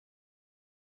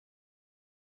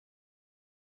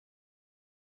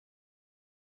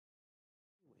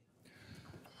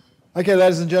Okay,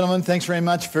 ladies and gentlemen, thanks very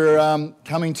much for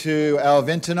coming to our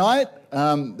event tonight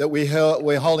that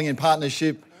we're holding in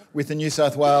partnership with the New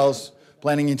South Wales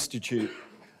Planning Institute.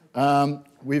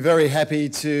 We're very happy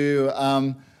to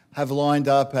have lined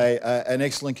up an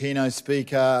excellent keynote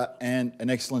speaker and an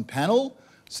excellent panel.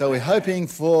 So we're hoping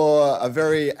for a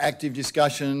very active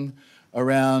discussion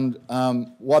around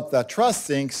what the Trust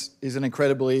thinks is an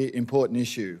incredibly important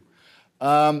issue.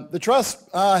 The Trust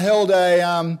held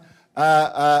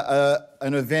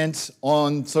an event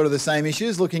on sort of the same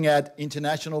issues, looking at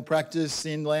international practice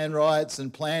in land rights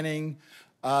and planning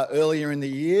earlier in the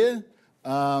year.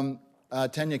 Tanya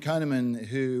Koneman,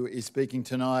 who is speaking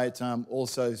tonight,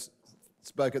 also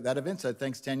spoke at that event. So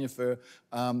thanks, Tanya, for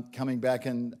coming back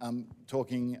and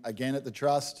talking again at the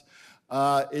Trust.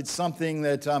 It's something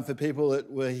that for people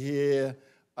that were here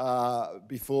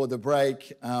before the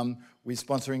break, we're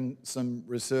sponsoring some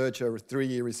research, a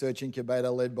 3-year research incubator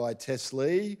led by Tess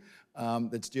Lee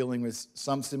that's dealing with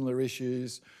some similar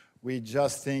issues. We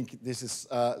just think this is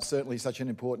certainly such an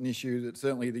important issue that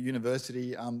certainly the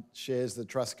university shares the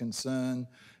Trust concern,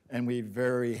 and we're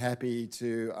very happy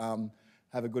to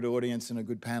have a good audience and a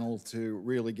good panel to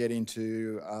really get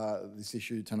into this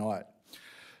issue tonight.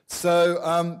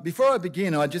 So before I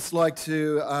begin, I'd just like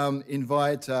to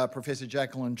invite Professor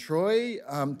Jacqueline Troy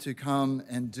to come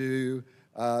and do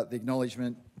the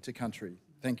acknowledgement to country.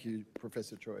 Thank you,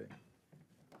 Professor Troy.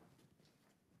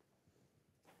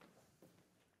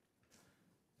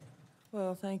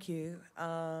 Well, thank you.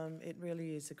 It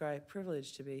really is a great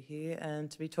privilege to be here and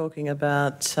to be talking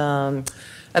about, at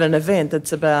an event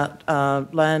that's about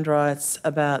land rights,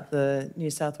 about the New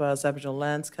South Wales Aboriginal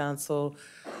Land Council.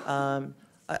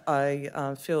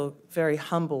 I feel very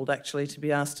humbled, actually, to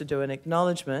be asked to do an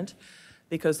acknowledgement,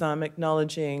 because I'm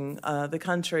acknowledging the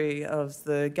country of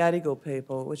the Gadigal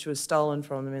people, which was stolen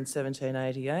from them in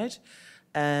 1788,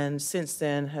 and since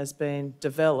then has been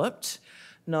developed,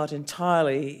 not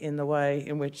entirely in the way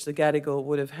in which the Gadigal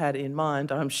would have had in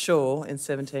mind, I'm sure, in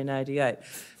 1788.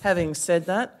 Having said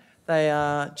that, they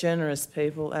are generous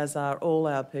people, as are all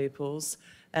our peoples,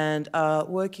 and are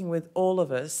working with all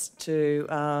of us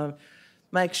to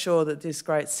make sure that this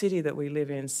great city that we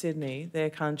live in, Sydney, their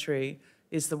country,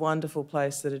 is the wonderful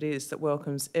place that it is, that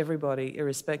welcomes everybody,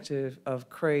 irrespective of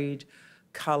creed,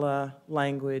 colour,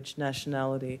 language,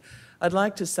 nationality. I'd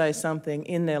like to say something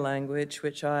in their language,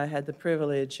 which I had the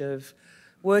privilege of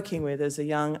working with as a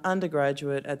young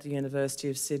undergraduate at the University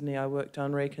of Sydney. I worked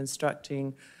on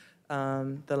reconstructing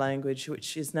the language,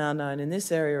 which is now known in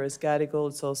this area as Gadigal.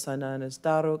 It's also known as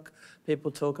Daruk.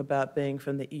 People talk about being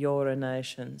from the Eora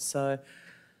Nation. So,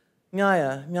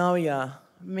 Ngaya, Ngawia,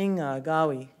 Minga,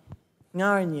 Gawi,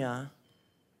 Ngarinya,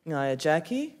 Ngaya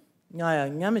Jackie, Ngaya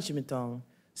Ngamachimitong,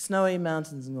 Snowy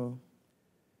Mountains Ngo,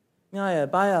 Ngaya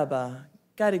Bayaba,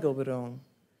 Gadigal Barong,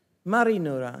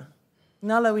 Marinura,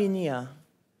 Ngalawinia,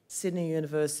 Sydney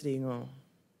University Ngo,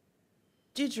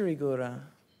 Didgerigura,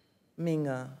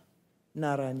 Minga,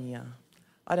 Narania.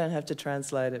 I don't have to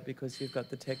translate it because you've got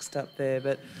the text up there,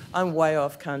 but I'm way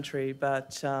off country,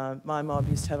 but my mob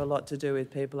used to have a lot to do with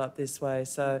people up this way,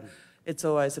 so it's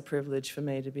always a privilege for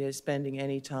me to be spending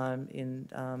any time in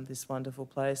this wonderful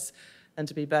place and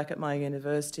to be back at my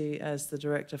university as the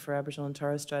Director for Aboriginal and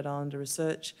Torres Strait Islander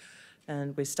Research.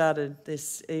 And we started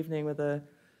this evening with a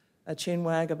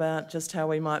chinwag about just how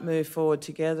we might move forward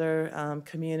together,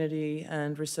 community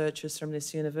and researchers from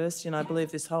this university, and I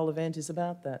believe this whole event is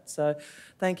about that. So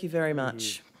thank you very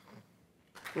much.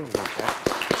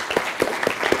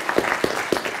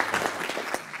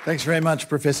 Thanks very much,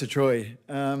 Professor Troy.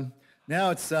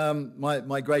 Now it's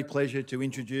my great pleasure to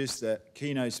introduce the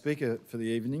keynote speaker for the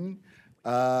evening.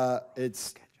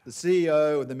 It's the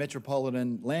CEO of the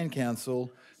Metropolitan Land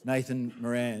Council, Nathan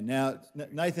Moran. Now,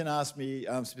 Nathan asked me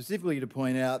specifically to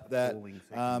point out that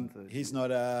he's not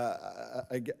a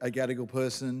Gadigal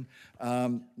person.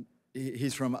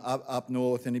 He's from up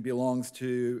north, and he belongs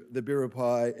to the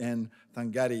Biripi and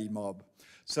Thungati mob.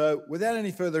 So without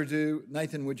any further ado,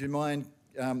 Nathan, would you mind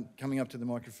coming up to the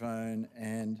microphone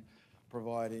and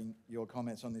providing your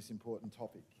comments on this important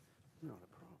topic? Not a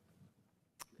problem.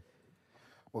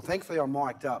 Well, thankfully I'm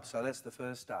mic'd up, so that's the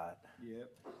first start. Yep.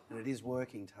 And it is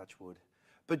working, touch wood.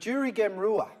 Bajuri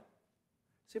Gemrua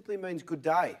simply means good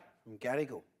day from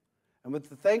Gadigal. And with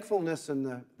the thankfulness and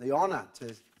the honour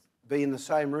to be in the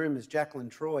same room as Jacqueline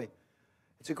Troy,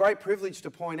 it's a great privilege to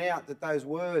point out that those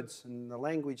words and the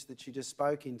language that she just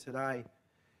spoke in today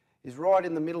is right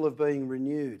in the middle of being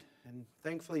renewed. And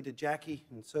thankfully to Jackie,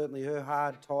 and certainly her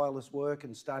hard, tireless work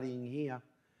and studying here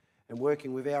and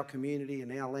working with our community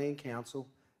and our land council,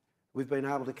 we've been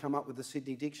able to come up with the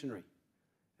Sydney Dictionary.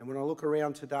 And when I look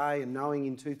around today and knowing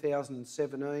in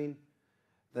 2017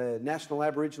 the National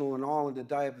Aboriginal and Islander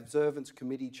Day of Observance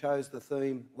Committee chose the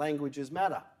theme Languages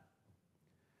Matter,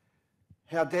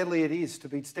 how deadly it is to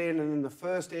be standing in the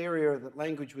first area that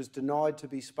language was denied to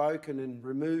be spoken and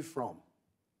removed from.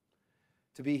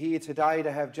 To be here today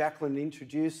to have Jacqueline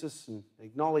introduce us and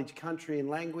acknowledge country and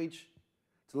language,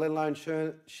 to let alone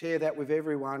share that with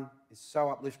everyone, is so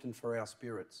uplifting for our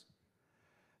spirits.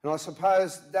 And I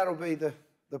suppose that'll be the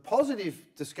positive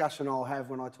discussion I'll have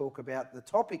when I talk about the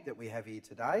topic that we have here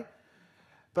today.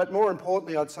 But more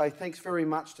importantly, I'd say thanks very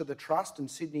much to the Trust and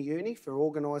Sydney Uni for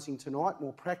organising tonight,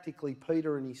 more practically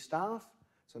Peter and his staff.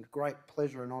 It's a great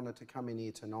pleasure and honour to come in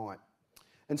here tonight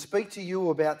and speak to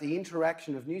you about the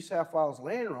interaction of New South Wales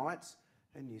land rights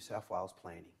and New South Wales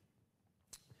planning.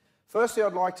 Firstly,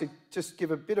 I'd like to just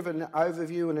give a bit of an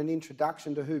overview and an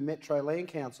introduction to who Metro Land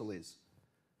Council is.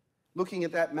 Looking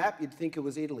at that map, you'd think it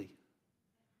was Italy.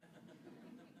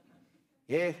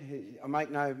 Yeah, I make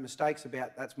no mistakes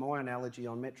about that's my analogy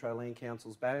on Metro Land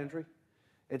Council's boundary.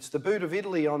 It's the boot of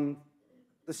Italy on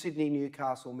the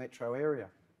Sydney-Newcastle metro area.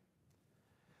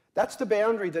 That's the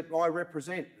boundary that I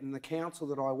represent in the council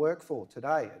that I work for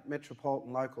today at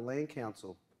Metropolitan Local Land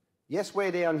Council. Yes,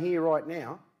 we're down here right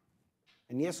now,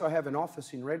 and yes, I have an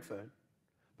office in Redfern,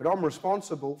 but I'm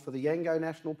responsible for the Yango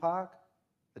National Park,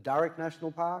 the Durrock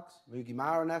National Parks,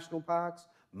 Mugi-Mara National Parks,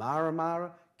 Mara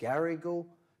Mara, Garrigal,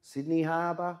 Sydney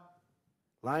Harbour,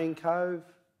 Lane Cove.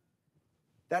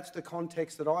 That's the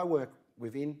context that I work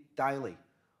within daily.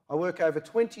 I work over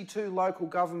 22 local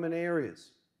government areas.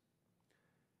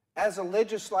 As a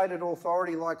legislated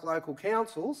authority like local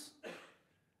councils,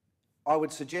 I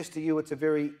would suggest to you it's a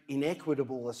very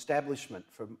inequitable establishment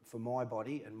for my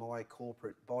body and my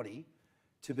corporate body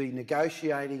to be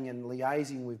negotiating and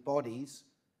liaising with bodies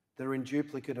that are in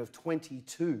duplicate of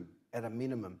 22 at a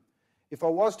minimum. If I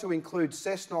was to include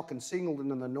Cessnock and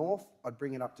Singleton in the north, I'd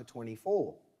bring it up to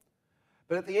 24.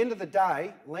 But at the end of the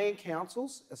day, land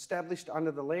councils established under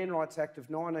the Land Rights Act of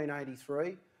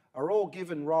 1983 are all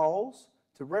given roles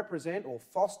to represent or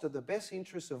foster the best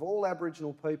interests of all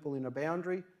Aboriginal people in a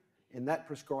boundary, and that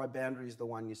prescribed boundary is the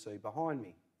one you see behind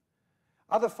me.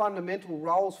 Other fundamental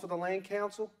roles for the Land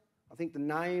Council, I think the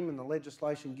name and the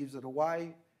legislation gives it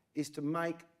away, is to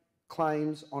make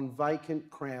claims on vacant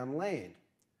Crown land.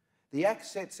 The Act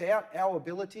sets out our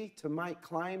ability to make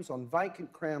claims on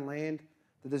vacant Crown land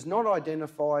that is not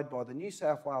identified by the New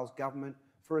South Wales Government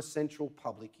for essential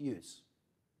public use.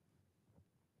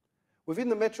 Within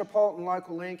the Metropolitan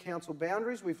Local Land Council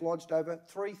boundaries, we've lodged over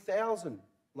 3,000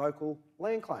 local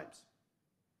land claims.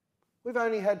 We've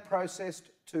only had processed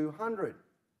 200.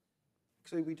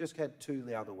 Actually, we just had 2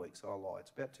 the other week, so I lied.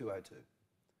 It's about 202.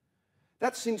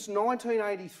 That's since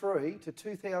 1983 to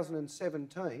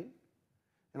 2017.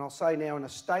 And I'll say now in a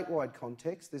statewide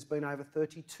context, there's been over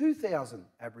 32,000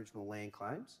 Aboriginal land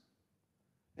claims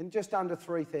and just under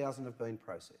 3,000 have been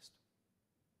processed.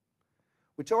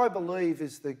 Which I believe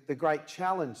is the great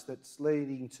challenge that's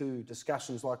leading to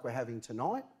discussions like we're having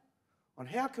tonight on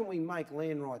how can we make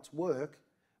land rights work.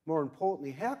 More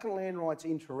importantly, how can land rights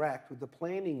interact with the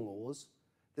planning laws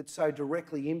that so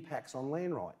directly impacts on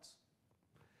land rights?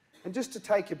 And just to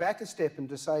take you back a step and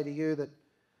to say to you that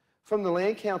from the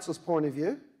Land Council's point of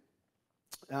view,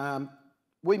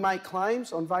 we make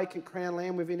claims on vacant Crown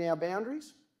land within our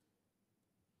boundaries.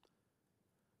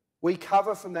 We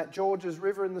cover from that Georges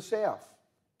River in the south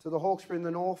to the Hawkesbury in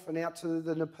the north and out to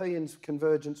the Nepean's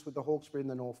convergence with the Hawkesbury in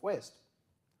the northwest.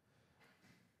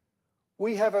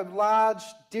 We have a large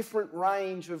different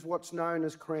range of what's known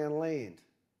as Crown land.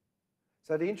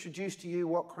 So to introduce to you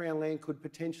what Crown land could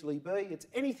potentially be, it's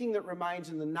anything that remains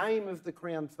in the name of the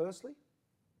Crown firstly.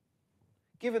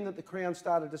 Given that the Crown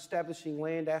started establishing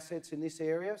land assets in this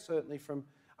area, certainly from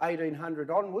 1800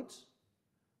 onwards,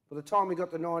 by the time we got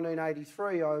to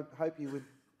 1983, I hope you would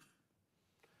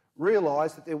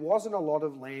realise that there wasn't a lot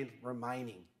of land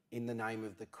remaining in the name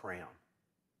of the Crown.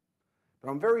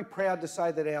 But I'm very proud to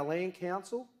say that our Land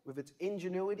Council, with its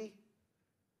ingenuity,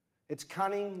 its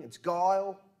cunning, its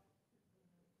guile,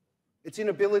 its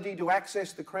inability to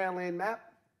access the Crown land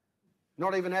map,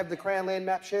 not even have the Crown land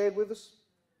map shared with us,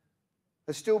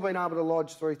 has still been able to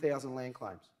lodge 3,000 land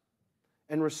claims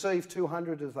and receive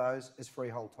 200 of those as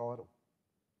freehold title.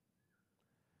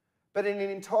 But in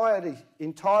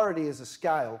entirety as a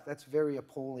scale, that's very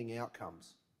appalling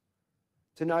outcomes.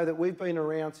 To know that we've been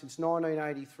around since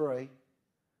 1983,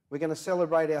 we're going to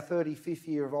celebrate our 35th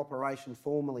year of operation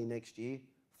formally next year,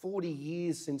 40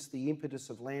 years since the impetus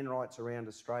of land rights around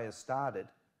Australia started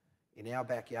in our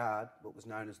backyard, what was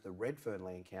known as the Redfern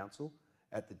Land Council,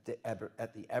 at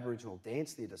the Aboriginal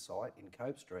Dance Theatre site in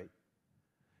Cope Street.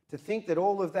 To think that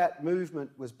all of that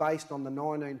movement was based on the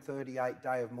 1938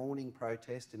 Day of Mourning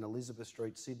protest in Elizabeth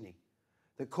Street, Sydney,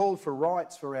 that called for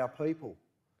rights for our people.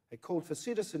 It called for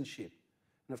citizenship.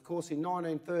 And of course, in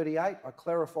 1938, I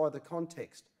clarify the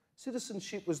context.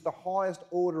 Citizenship was the highest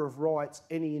order of rights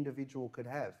any individual could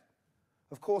have.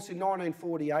 Of course, in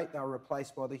 1948, they were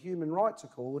replaced by the Human Rights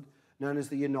Accord, known as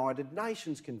the United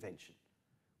Nations Convention,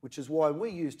 which is why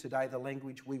we use today the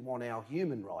language, we want our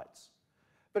human rights.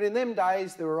 But in them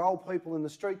days, there were old people in the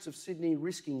streets of Sydney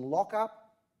risking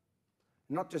lockup,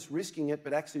 not just risking it,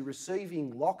 but actually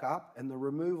receiving lockup and the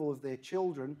removal of their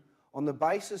children on the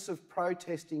basis of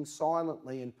protesting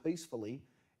silently and peacefully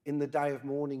in the Day of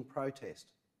Mourning protest.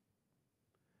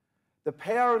 The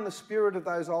power and the spirit of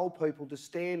those old people to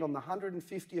stand on the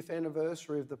 150th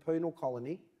anniversary of the penal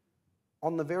colony,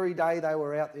 on the very day they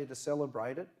were out there to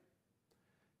celebrate it,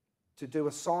 to do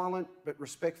a silent but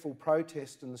respectful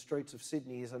protest in the streets of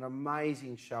Sydney is an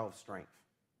amazing show of strength.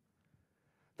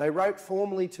 They wrote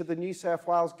formally to the New South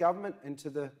Wales government and to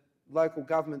the local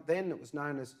government then that was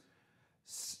known as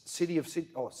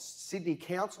Sydney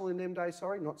Council in them days,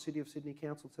 sorry, not City of Sydney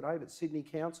Council today, but Sydney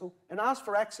Council, and asked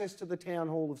for access to the Town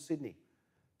Hall of Sydney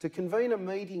to convene a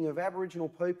meeting of Aboriginal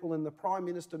people and the Prime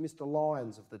Minister, Mr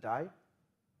Lyons, of the day.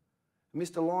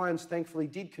 Mr Lyons thankfully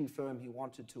did confirm he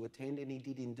wanted to attend, and he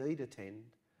did indeed attend.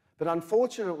 But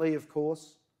unfortunately, of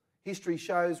course, history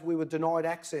shows we were denied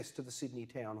access to the Sydney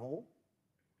Town Hall.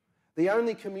 The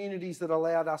only communities that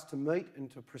allowed us to meet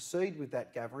and to proceed with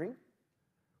that gathering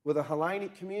were the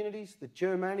Hellenic communities, the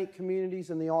Germanic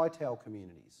communities and the Ital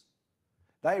communities.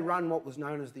 They run what was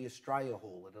known as the Australia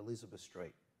Hall at Elizabeth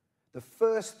Street, the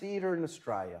first theatre in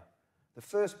Australia, the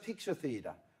first picture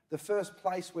theatre, the first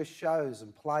place where shows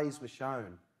and plays were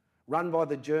shown, run by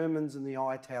the Germans and the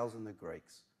Itals and the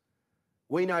Greeks.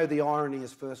 We know the irony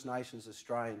as First Nations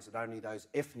Australians that only those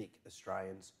ethnic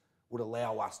Australians would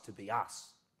allow us to be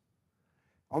us.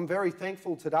 I'm very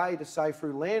thankful today to say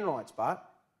through land rights, but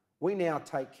we now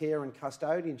take care and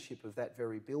custodianship of that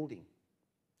very building.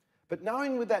 But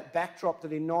knowing with that backdrop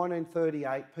that in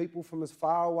 1938, people from as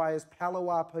far away as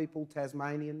Palawa people,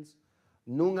 Tasmanians,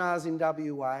 Noongars in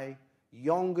WA,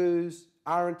 Yolngus,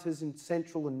 Arranters in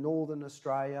central and northern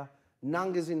Australia,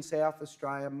 Nungas in South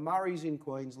Australia, Murrays in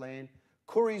Queensland,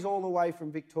 Kooris all the way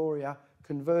from Victoria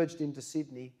converged into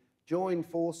Sydney, joined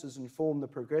forces and formed the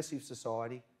Progressive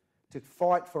Society to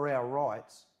fight for our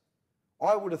rights.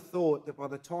 I would have thought that by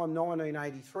the time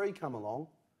 1983 come along,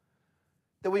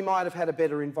 that we might have had a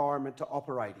better environment to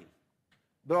operate in.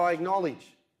 But I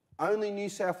acknowledge, only New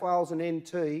South Wales and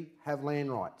NT have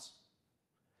land rights.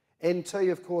 NT,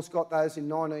 of course, got those in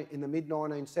the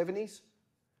mid-1970s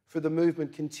for the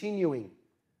movement continuing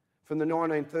from the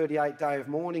 1938 Day of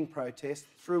Mourning protest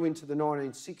through into the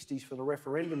 1960s for the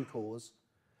referendum cause.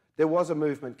 There was a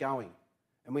movement going,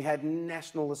 and we had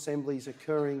national assemblies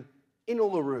occurring in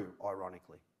Uluru,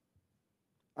 ironically.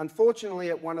 Unfortunately,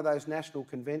 at one of those national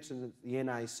conventions at the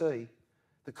NAC,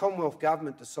 the Commonwealth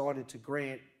Government decided to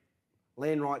grant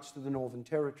land rights to the Northern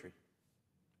Territory,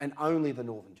 and only the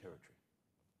Northern Territory.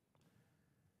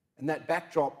 And that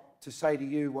backdrop to say to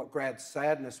you what grad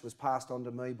sadness was passed on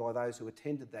to me by those who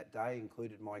attended that day,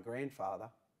 included my grandfather,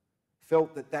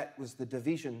 felt that that was the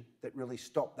division that really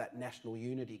stopped that national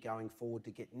unity going forward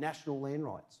to get national land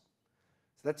rights.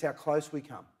 So that's how close we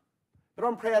come. But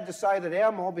I'm proud to say that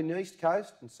our mob in the East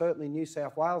Coast, and certainly New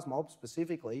South Wales mob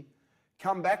specifically,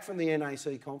 come back from the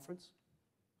NAC conference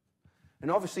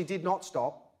and obviously did not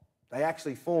stop. They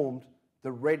actually formed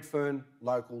the Redfern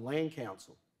Local Land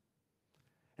Council.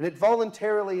 And it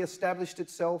voluntarily established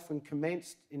itself and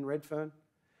commenced in Redfern,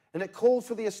 and it called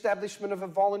for the establishment of a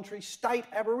voluntary state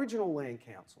Aboriginal Land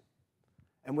Council.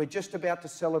 And we're just about to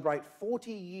celebrate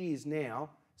 40 years now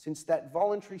since that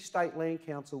voluntary state land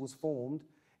council was formed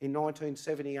in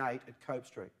 1978 at Cope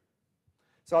Street.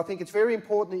 So I think it's very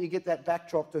important that you get that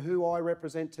backdrop to who I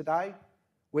represent today.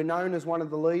 We're known as one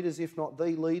of the leaders, if not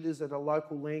the leaders, at a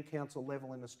local land council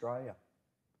level in Australia.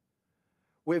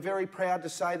 We're very proud to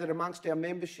say that amongst our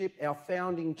membership, our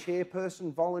founding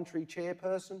chairperson, voluntary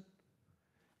chairperson,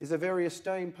 is a very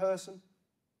esteemed person.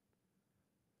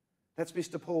 That's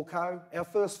Mr Paul Coe. Our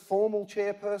first formal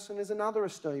chairperson is another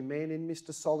esteemed man in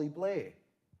Mr Solly Blair.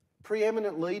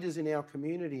 Preeminent leaders in our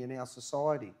community and our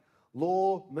society.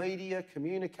 Law, media,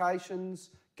 communications,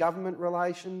 government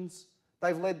relations,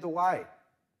 they've led the way.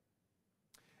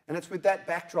 And it's with that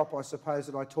backdrop, I suppose,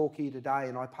 that I talk here today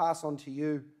and I pass on to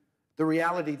you the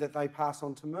reality that they pass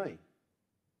on to me.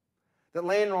 That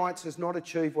land rights has not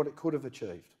achieved what it could have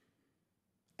achieved.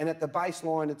 And at the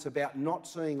baseline, it's about not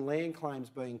seeing land claims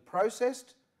being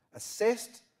processed,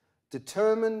 assessed,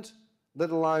 determined,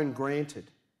 let alone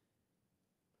granted.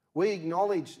 We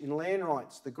acknowledge in land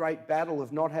rights the great battle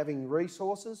of not having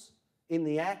resources in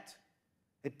the Act.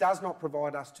 It does not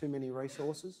provide us too many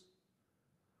resources.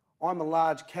 I'm a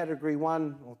large Category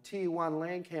 1 or Tier 1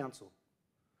 land council.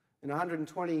 In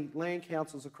 120 land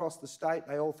councils across the state,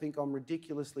 they all think I'm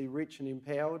ridiculously rich and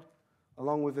empowered,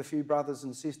 along with a few brothers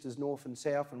and sisters north and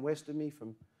south and west of me,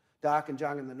 from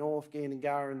Darkinjung in the north,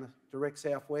 Gandangara in the direct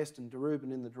southwest and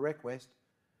Daruban in the direct west.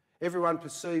 Everyone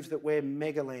perceives that we're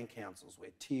mega land councils, we're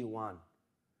Tier 1.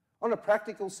 On a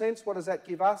practical sense, what does that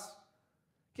give us?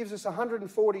 It gives us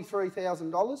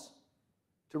 $143,000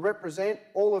 to represent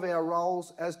all of our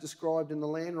roles as described in the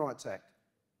Land Rights Act.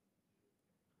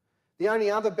 The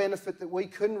only other benefit that we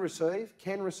can receive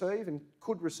and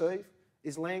could receive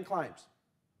is land claims.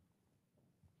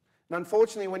 And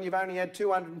unfortunately, when you've only had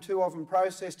 202 of them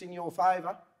processed in your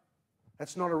favour,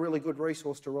 that's not a really good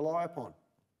resource to rely upon.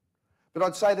 But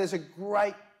I'd say there's a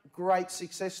great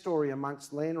success story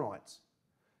amongst land rights,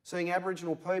 seeing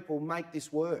Aboriginal people make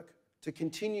this work, to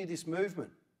continue this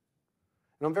movement.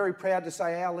 And I'm very proud to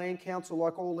say our land council,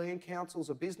 like all land councils,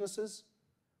 are businesses.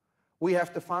 We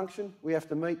have to function, we have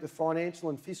to meet the financial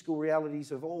and fiscal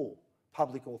realities of all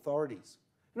public authorities.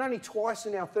 And only twice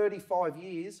in our 35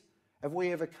 years have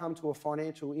we ever come to a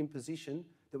financial imposition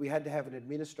that we had to have an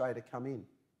administrator come in.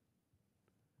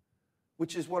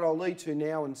 Which is what I'll lead to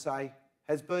now and say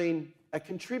has been a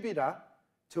contributor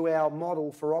to our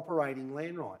model for operating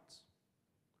land rights.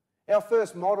 Our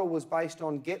first model was based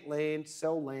on get land,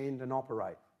 sell land and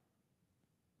operate.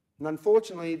 And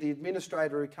unfortunately, the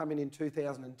administrator who came in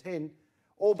 2010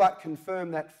 all but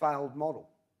confirmed that failed model.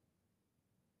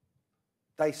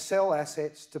 They sell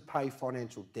assets to pay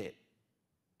financial debt.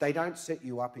 They don't set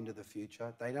you up into the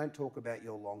future. They don't talk about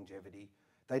your longevity.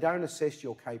 They don't assess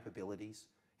your capabilities.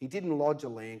 He didn't lodge a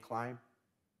land claim.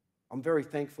 I'm very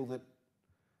thankful that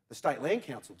the State Land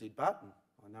Council did, but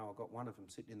I know I've got one of them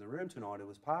sitting in the room tonight who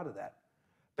was part of that.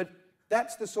 But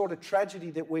that's the sort of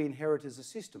tragedy that we inherit as a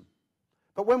system.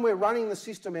 But when we're running the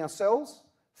system ourselves,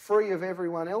 free of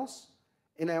everyone else,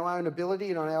 in our own ability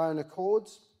and on our own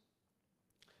accords,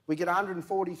 we get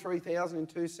 143,000 in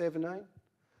 2017.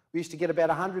 We used to get about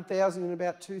 100,000 in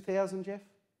about 2000, Jeff.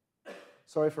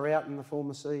 Sorry for outing the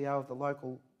former CEO of the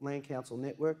local land council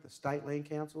network, the State Land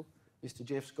Council, Mr.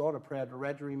 Jeff Scott, a proud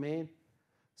Wiradjuri man,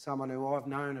 someone who I've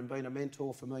known and been a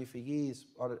mentor for me for years.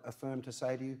 I'd affirm to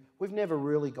say to you, we've never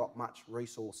really got much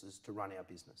resources to run our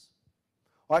business.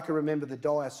 I can remember the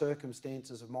dire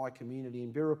circumstances of my community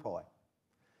in Biripi,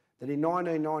 that in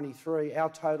 1993 our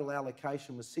total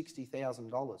allocation was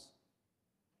 $60,000.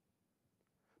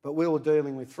 But we were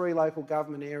dealing with 3 local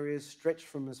government areas stretched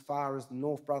from as far as the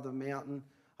North Brother Mountain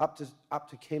up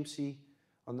to Kempsey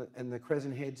and the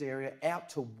Crescent Heads area, out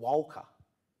to Walker.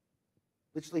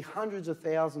 Literally hundreds of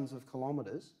thousands of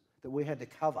kilometres that we had to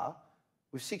cover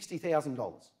with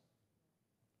 $60,000.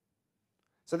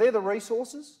 So they're the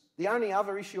resources. The only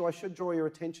other issue I should draw your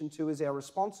attention to is our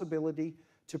responsibility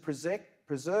to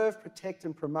preserve, protect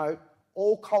and promote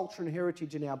all culture and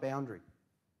heritage in our boundary.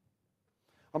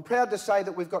 I'm proud to say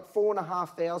that we've got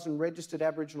 4,500 registered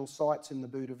Aboriginal sites in the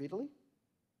boot of Italy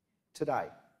today.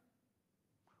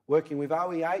 Working with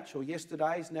OEH, or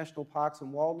yesterday's National Parks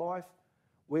and Wildlife,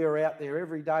 we are out there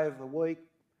every day of the week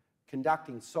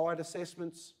conducting site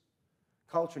assessments,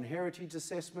 culture and heritage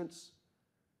assessments,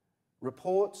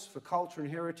 reports for culture and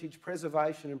heritage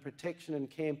preservation and protection, and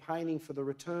campaigning for the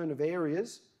return of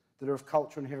areas that are of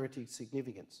culture and heritage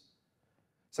significance.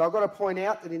 So I've got to point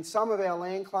out that in some of our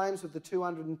land claims of the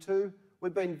 202,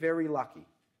 we've been very lucky.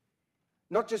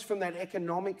 Not just from that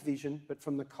economic vision, but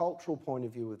from the cultural point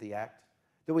of view of the Act,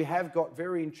 that we have got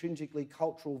very intrinsically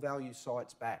cultural value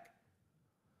sites back.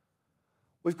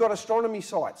 We've got astronomy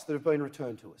sites that have been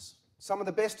returned to us. Some of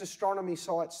the best astronomy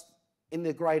sites in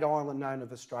the great island known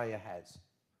of Australia has.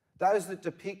 Those that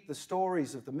depict the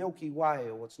stories of the Milky Way,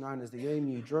 or what's known as the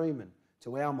Emu Dreamin'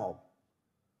 to our mob.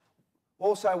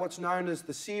 Also what's known as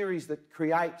the series that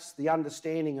creates the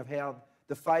understanding of how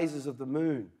the phases of the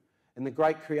moon, and the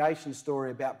great creation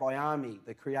story about Byami,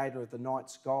 the creator of the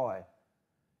night sky,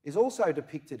 is also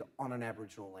depicted on an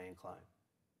Aboriginal land claim.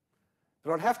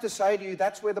 But I'd have to say to you,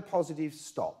 that's where the positives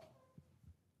stop.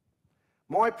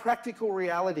 My practical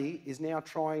reality is now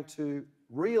trying to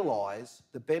realise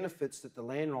the benefits that the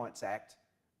Land Rights Act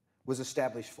was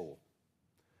established for.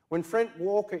 When Frank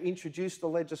Walker introduced the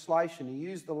legislation, he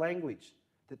used the language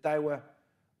that they were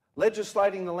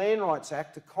legislating the Land Rights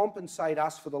Act to compensate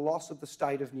us for the loss of the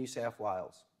state of New South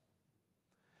Wales.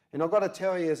 And I've got to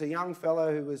tell you, as a young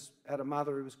fellow who had a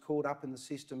mother who was caught up in the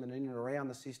system and in and around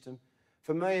the system,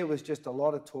 for me it was just a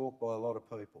lot of talk by a lot of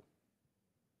people.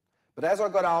 But as I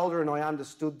got older and I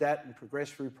understood that and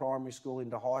progressed through primary school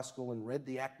into high school and read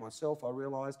the Act myself, I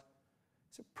realised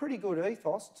it's a pretty good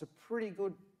ethos, it's a pretty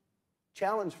good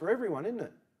challenge for everyone, isn't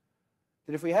it?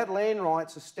 That if we had land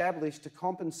rights established to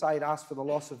compensate us for the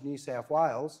loss of New South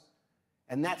Wales,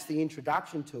 and that's the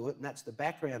introduction to it and that's the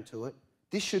background to it,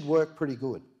 this should work pretty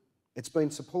good. It's been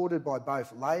supported by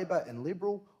both Labor and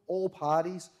Liberal, all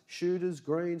parties, Shooters,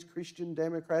 Greens, Christian,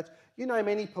 Democrats. You name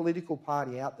any political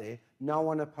party out there, no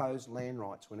one opposed land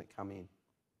rights when it came in.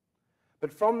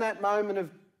 But from that moment of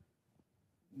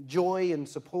joy and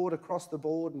support across the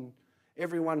board and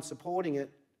everyone supporting it,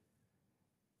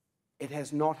 it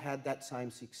has not had that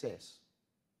same success.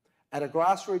 At a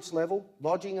grassroots level,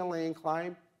 lodging a land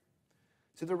claim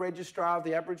to the Registrar of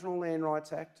the Aboriginal Land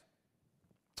Rights Act,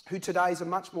 who today is a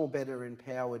much more better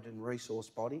empowered and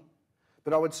resourced body.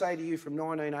 But I would say to you from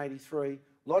 1983,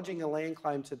 lodging a land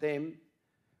claim to them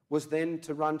was then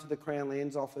to run to the Crown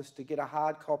Lands Office to get a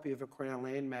hard copy of a Crown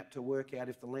Land map to work out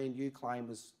if the land you claim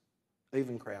was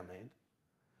even Crown land,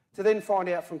 to then find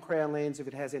out from Crown Lands if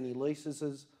it has any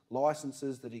leases,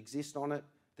 licences that exist on it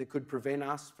that could prevent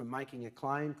us from making a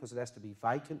claim because it has to be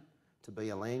vacant to be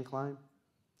a land claim.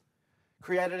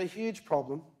 Created a huge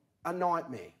problem, a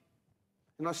nightmare.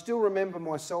 And I still remember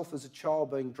myself as a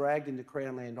child being dragged into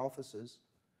Crown Land offices.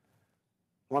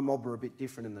 My mob were a bit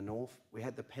different in the north. We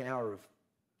had the power of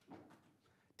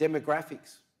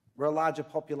demographics. We're a larger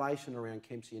population around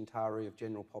Kempsey and Taree of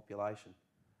general population.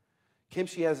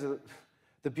 Kempsey has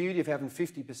the beauty of having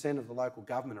 50% of the local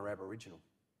government are Aboriginal.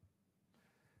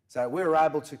 So we were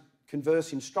able to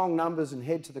converse in strong numbers and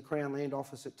head to the Crown Land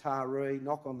Office at Taree,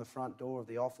 knock on the front door of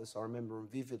the office. I remember them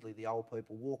vividly, the old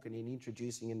people walking in,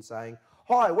 introducing and saying,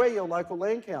 "Hi, we're your local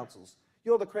land councils.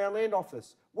 You're the Crown Land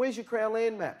Office. Where's your Crown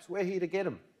Land maps? We're here to get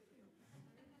them."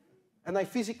 And they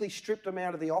physically stripped them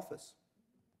out of the office.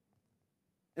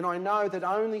 And I know that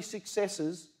only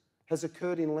successes has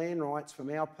occurred in land rights from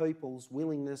our people's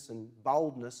willingness and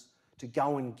boldness to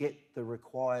go and get the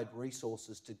required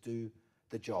resources to do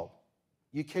the job.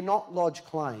 You cannot lodge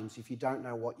claims if you don't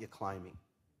know what you're claiming.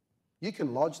 You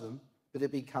can lodge them, but it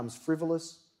becomes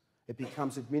frivolous, it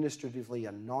becomes administratively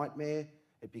a nightmare,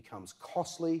 it becomes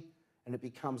costly, and it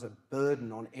becomes a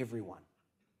burden on everyone.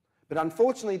 But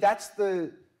unfortunately, that's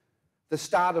the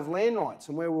start of land rights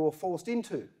and where we were forced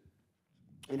into,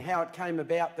 and how it came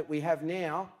about that we have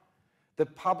now the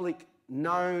public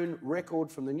known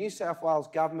record from the New South Wales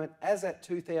government as at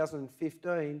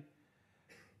 2015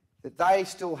 that they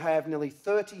still have nearly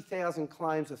 30,000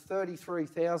 claims of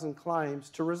 33,000 claims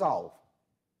to resolve.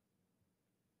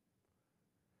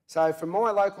 So for my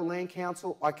local land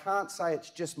council, I can't say it's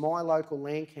just my local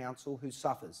land council who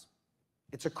suffers.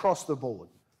 It's across the board.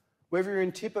 Whether you're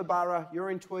in Tibooburra, you're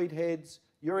in Tweed Heads,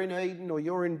 you're in Eden, or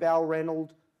you're in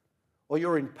Balranald, or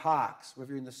you're in Parks,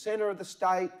 whether you're in the centre of the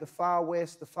state, the far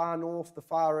west, the far north, the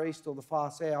far east, or the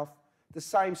far south, the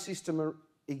same system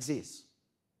exists.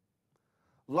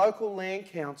 Local land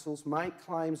councils make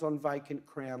claims on vacant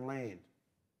Crown land.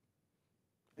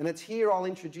 And it's here I'll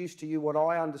introduce to you what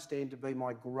I understand to be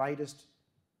my greatest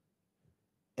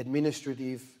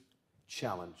administrative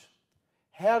challenge.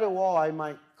 How do I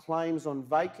make claims on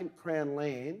vacant Crown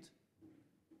land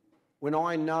when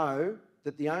I know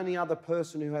that the only other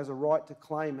person who has a right to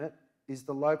claim it is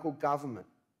the local government?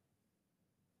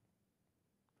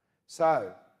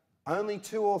 So, only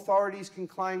two authorities can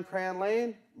claim Crown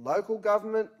land: local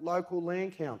government, local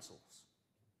land councils.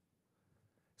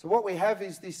 So what we have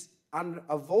is this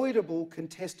unavoidable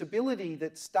contestability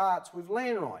that starts with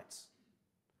land rights.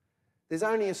 There's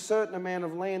only a certain amount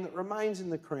of land that remains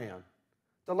in the Crown.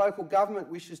 The local government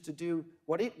wishes to do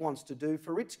what it wants to do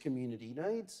for its community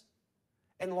needs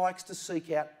and likes to seek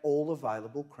out all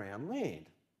available Crown land.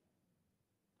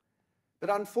 But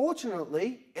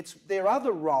unfortunately, it's their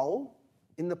other role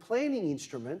in the planning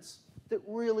instruments that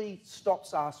really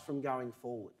stops us from going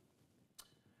forward.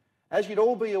 As you'd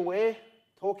all be aware,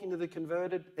 talking to the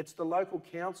converted, it's the local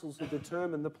councils who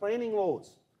determine the planning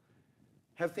laws.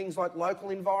 Have things like local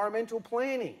environmental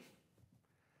planning.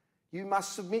 You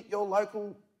must submit your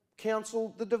local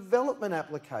council the development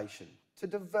application to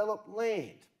develop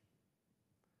land.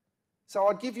 So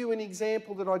I'd give you an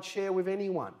example that I'd share with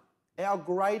anyone. Our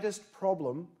greatest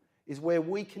problem is where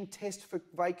we contest for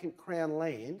vacant Crown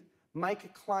land, make a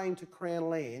claim to Crown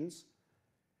lands,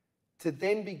 to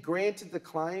then be granted the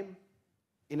claim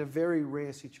in a very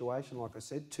rare situation, like I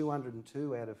said,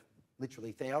 202 out of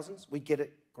literally thousands, we get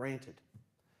it granted.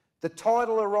 The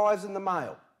title arrives in the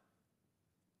mail.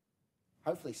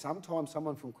 Hopefully sometime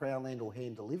someone from Crown Land will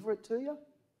hand deliver it to you.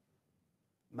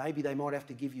 Maybe they might have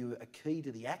to give you a key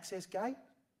to the access gate,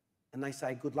 and they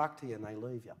say good luck to you and they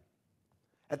leave you.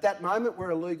 At that moment,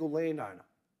 we're a legal landowner.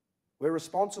 We're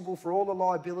responsible for all the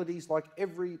liabilities like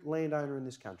every landowner in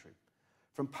this country,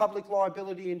 from public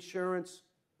liability insurance,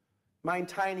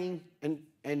 maintaining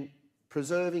and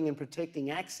preserving and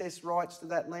protecting access rights to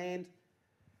that land,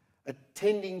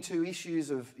 attending to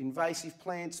issues of invasive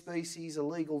plant species,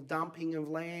 illegal dumping of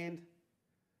land.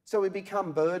 So we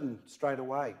become burdened straight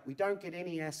away. We don't get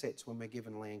any assets when we're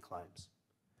given land claims.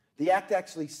 The Act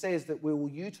actually says that we will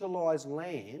utilise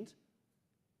land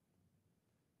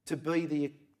to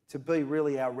be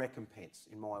really our recompense,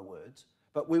 in my words,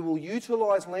 but we will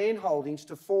utilise land holdings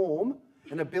to form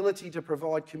an ability to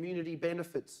provide community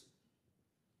benefits.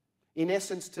 In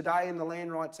essence, today in the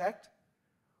Land Rights Act,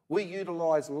 we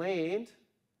utilise land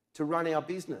to run our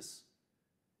business.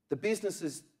 The business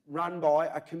is run by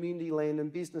a community land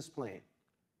and business plan.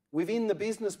 Within the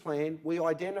business plan, we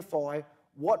identify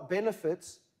what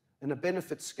benefits and the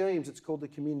benefit schemes, it's called the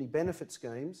community benefit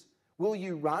schemes, will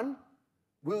you run,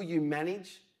 will you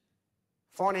manage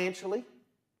financially,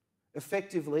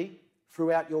 effectively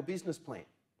throughout your business plan.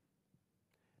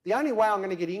 The only way I'm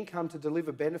going to get income to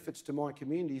deliver benefits to my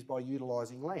community is by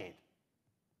utilising land.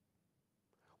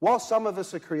 While some of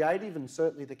us are creative, and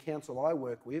certainly the council I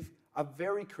work with are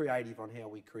very creative on how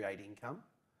we create income,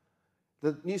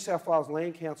 the New South Wales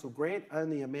Land Council grant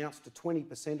only amounts to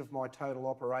 20% of my total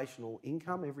operational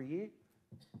income every year.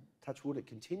 Touch wood, it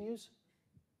continues.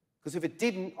 Because if it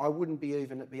didn't, I wouldn't be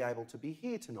able to be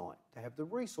here tonight, to have the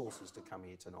resources to come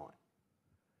here tonight.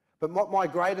 But what my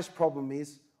greatest problem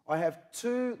is, I have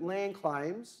 2 land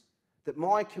claims that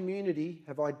my community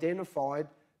have identified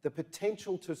the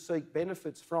potential to seek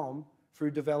benefits from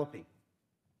through developing.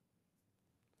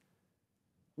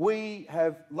 We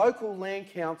have local land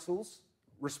councils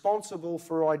responsible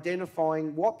for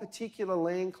identifying what particular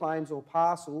land claims or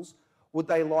parcels would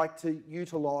they like to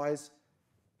utilise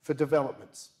for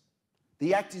developments.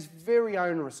 The Act is very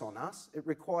onerous on us. It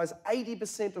requires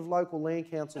 80% of local land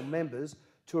council members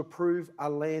to approve a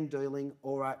land dealing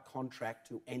or a contract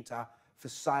to enter for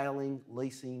saling,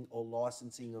 leasing or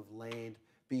licensing of land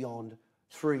beyond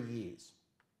 3 years.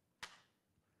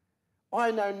 I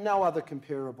know no other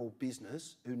comparable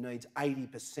business who needs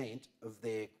 80% of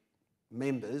their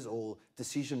members or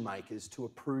decision makers to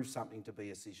approve something to be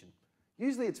a decision.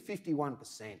 Usually it's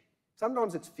 51%.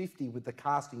 Sometimes it's 50% with the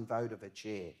casting vote of a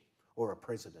chair or a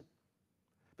president.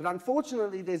 But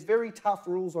unfortunately, there's very tough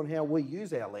rules on how we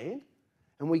use our land,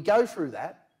 and we go through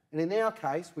that, and in our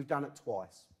case, we've done it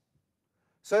twice.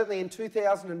 Certainly in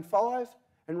 2005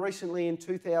 and recently in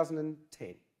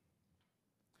 2010.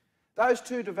 Those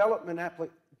two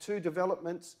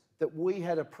developments that we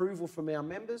had approval from our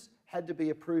members had to be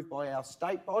approved by our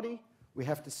state body. We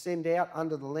have to send out,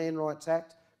 under the Land Rights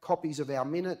Act, copies of our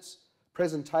minutes,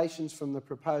 presentations from the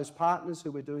proposed partners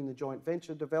who we're doing the joint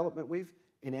venture development with,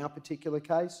 in our particular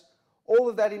case. All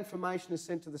of that information is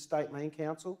sent to the State Land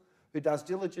Council, who does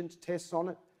diligence tests on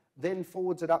it, then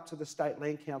forwards it up to the State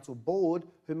Land Council board,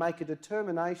 who make a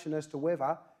determination as to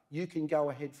whether you can go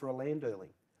ahead for a land dealing.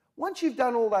 Once you've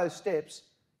done all those steps,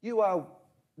 you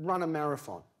run a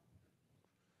marathon.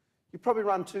 You probably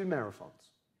run 2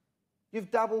 marathons.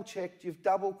 You've double-checked, you've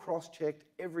double-cross-checked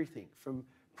everything, from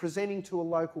presenting to a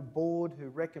local board who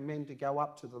recommend to go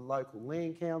up to the local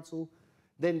land council,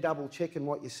 then double-checking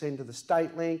what you send to the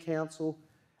State Land Council,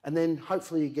 and then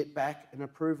hopefully you get back an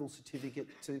approval certificate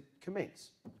to commence.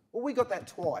 Well, we got that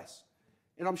twice.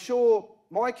 And I'm sure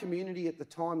my community at the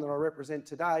time that I represent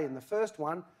today, in the first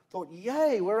one, thought,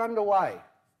 yay, we're underway.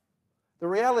 The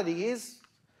reality is,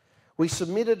 we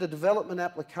submitted a development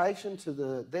application to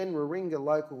the then Warringah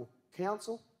Local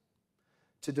Council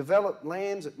to develop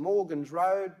lands at Morgan's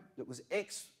Road that was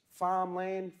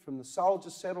ex-farmland from the Soldier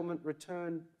Settlement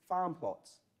return farm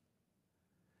plots.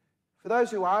 For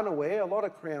those who aren't aware, a lot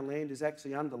of Crown land is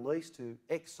actually under lease to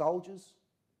ex-soldiers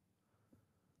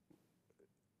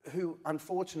who,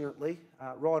 unfortunately,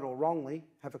 right or wrongly,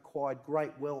 have acquired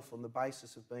great wealth on the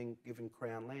basis of being given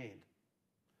Crown land.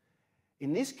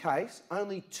 In this case,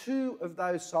 only 2 of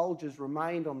those soldiers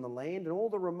remained on the land, and all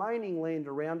the remaining land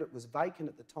around it was vacant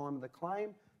at the time of the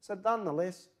claim. So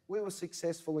nonetheless, we were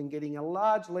successful in getting a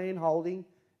large land holding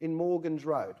in Morgan's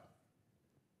Road.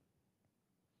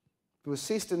 To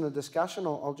assist in the discussion,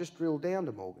 I'll just drill down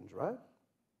to Morgan's Road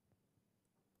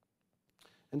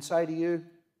and say to you,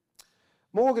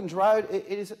 Morgan's Road, it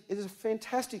is a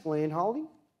fantastic land holding.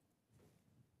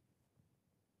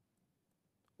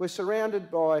 We're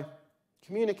surrounded by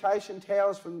communication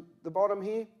towers from the bottom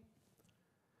here,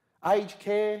 aged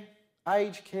care,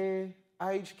 aged care,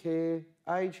 aged care,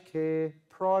 aged care,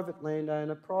 private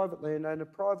landowner, private landowner,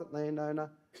 private landowner,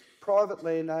 private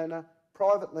landowner,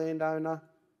 private landowner,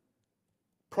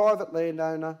 private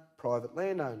landowner, private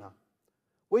landowner.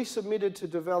 We submitted to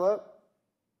develop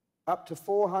up to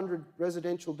 400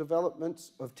 residential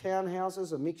developments of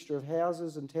townhouses, a mixture of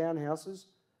houses and townhouses,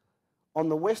 on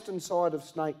the western side of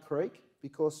Snake Creek,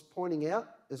 because pointing out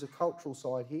there's a cultural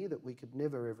side here that we could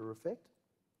never ever affect.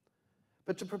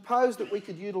 But to propose that we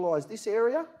could utilise this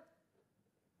area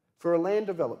for a land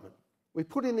development. We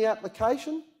put in the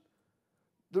application.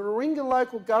 The Warringah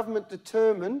local government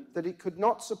determined that it could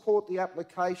not support the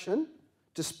application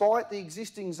despite the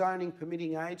existing zoning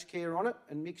permitting aged care on it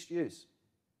and mixed use.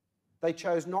 They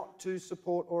chose not to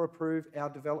support or approve our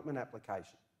development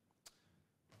application.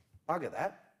 Bugger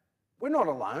that. We're not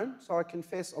alone, so I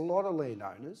confess a lot of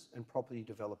landowners and property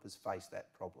developers face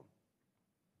that problem.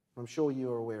 I'm sure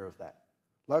you are aware of that.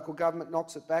 Local government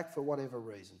knocks it back for whatever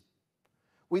reason.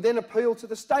 We then appeal to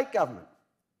the state government.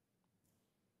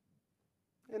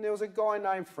 And there was a guy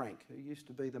named Frank who used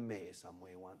to be the mayor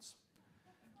somewhere once.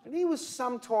 And he was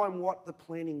sometime the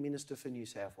planning minister for New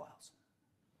South Wales.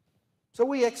 So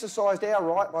we exercised our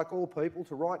right, like all people,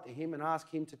 to write to him and ask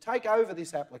him to take over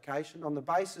this application on the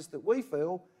basis that we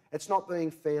feel it's not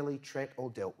being fairly treated or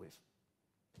dealt with.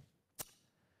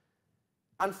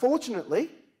 Unfortunately,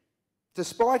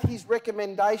 despite his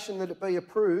recommendation that it be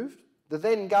approved, the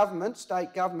then government,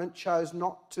 state government, chose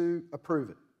not to approve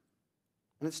it.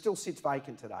 And it still sits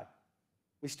vacant today.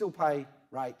 We still pay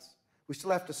rates. We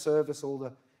still have to service all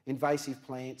the invasive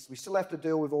plants. We still have to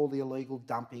deal with all the illegal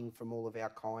dumping from all of our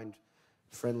kind,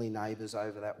 friendly neighbours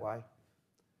over that way.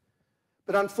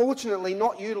 But unfortunately,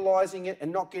 not utilising it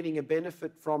and not getting a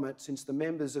benefit from it since the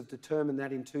members have determined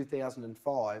that in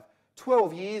 2005,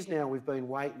 12 years now we've been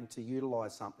waiting to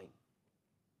utilise something.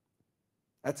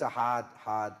 That's a hard,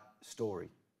 hard story.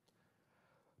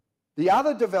 The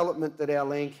other development that our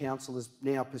Land Council is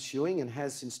now pursuing and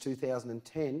has since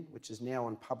 2010, which is now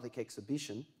on public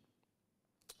exhibition,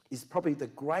 is probably the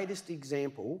greatest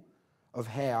example of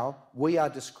how we are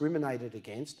discriminated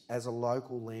against as a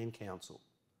local land council.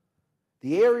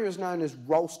 The area is known as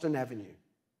Ralston Avenue.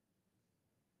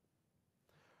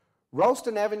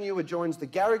 Ralston Avenue adjoins the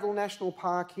Gadigal National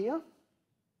Park here.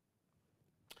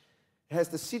 It has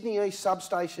the Sydney East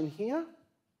substation here.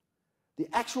 The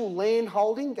actual land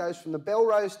holding goes from the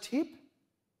Belrose tip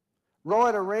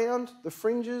right around the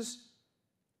fringes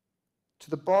to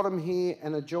the bottom here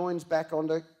and adjoins back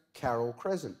onto Carroll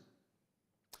Crescent.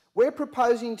 We're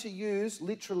proposing to use,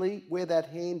 literally where that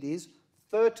hand is,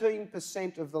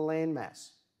 13% of the land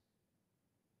mass.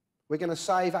 We're going to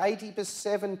save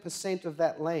 87% of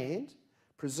that land,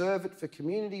 preserve it for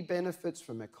community benefits,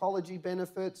 from ecology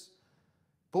benefits,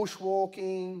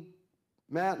 bushwalking,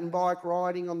 mountain bike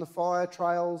riding on the fire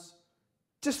trails,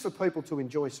 just for people to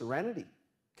enjoy serenity,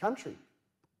 country.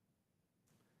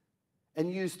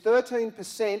 And use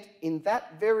 13% in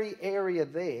that very area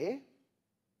there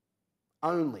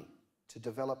only to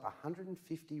develop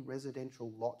 150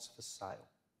 residential lots for sale.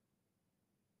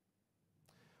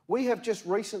 We have just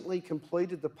recently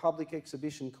completed the public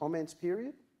exhibition comments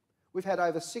period. We've had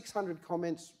over 600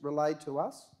 comments relayed to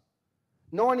us.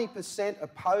 90%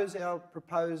 oppose our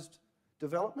proposed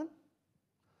development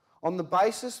on the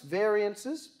basis,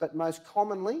 variances, but most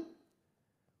commonly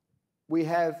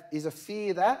is a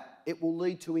fear that it will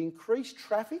lead to increased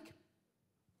traffic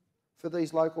for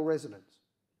these local residents.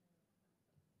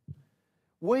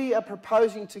 We are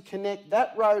proposing to connect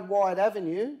that road wide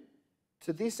avenue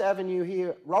to this avenue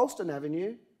here, Ralston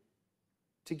Avenue,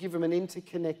 to give them an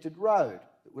interconnected road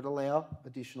that would allow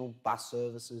additional bus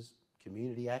services,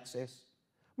 community access.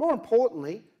 More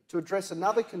importantly, to address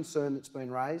another concern that's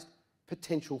been raised,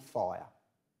 potential fire.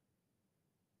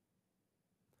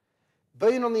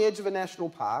 Being on the edge of a national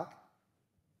park,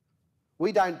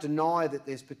 we don't deny that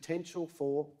there's potential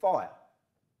for fire.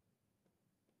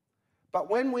 But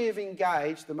when we have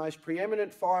engaged the most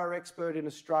preeminent fire expert in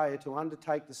Australia to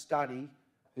undertake the study,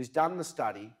 who's done the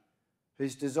study,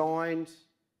 who's designed,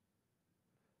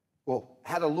 well,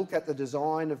 had a look at the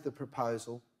design of the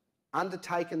proposal,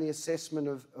 undertaken the assessment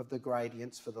of the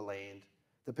gradients for the land,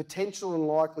 the potential and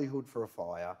likelihood for a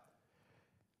fire,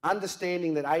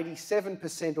 understanding that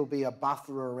 87% will be a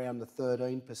buffer around the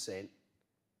 13%,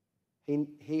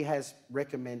 he has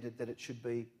recommended that it should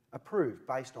be approved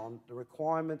based on the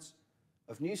requirements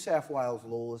of New South Wales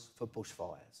laws for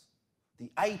bushfires, the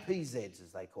APZs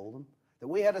as they call them, that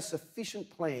we had a sufficient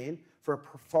plan for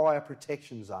a fire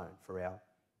protection zone for our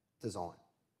design.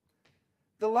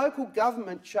 The local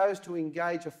government chose to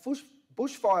engage a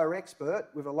bushfire expert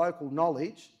with a local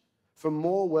knowledge from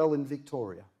Morwell in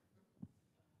Victoria,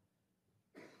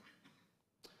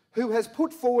 who has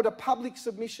put forward a public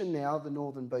submission now, the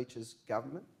Northern Beaches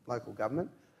government, local government,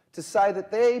 to say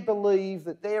that they believe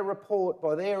that their report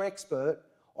by their expert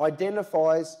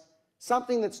identifies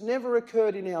something that's never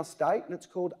occurred in our state, and it's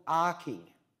called arcing.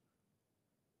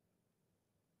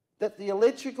 That the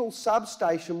electrical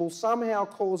substation will somehow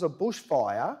cause a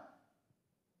bushfire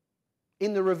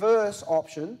in the reverse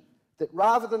option, that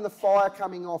rather than the fire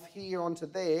coming off here onto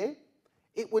there,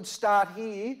 it would start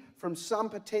here from some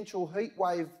potential heat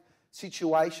wave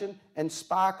situation and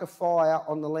spark a fire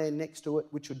on the land next to it,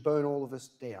 which would burn all of us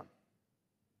down.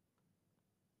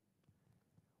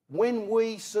 When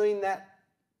we seen that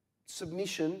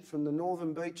submission from the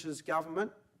Northern Beaches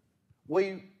government,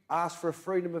 we asked for a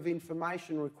freedom of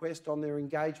information request on their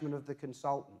engagement of the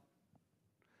consultant.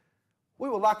 We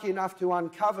were lucky enough to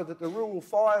uncover that the Rural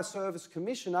Fire Service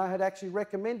Commissioner had actually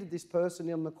recommended this person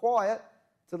in the quiet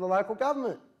to the local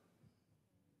government.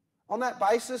 On that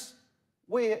basis,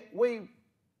 we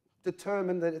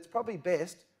determined that it's probably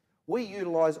best we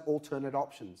utilise alternate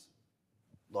options,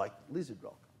 like lizard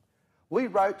rock. We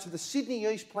wrote to the Sydney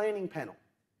East Planning Panel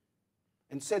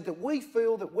and said that we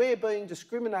feel that we're being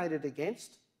discriminated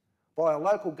against by a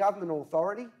local government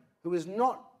authority who is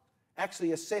not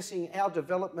actually assessing our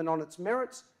development on its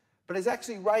merits, but is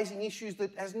actually raising issues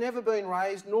that has never been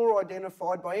raised nor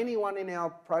identified by anyone in our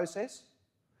process.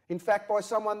 In fact, by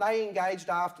someone they engaged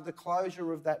after the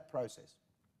closure of that process.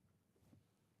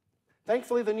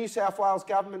 Thankfully, the New South Wales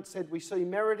government said we see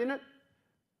merit in it.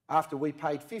 After we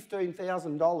paid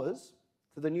 $15,000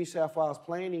 to the New South Wales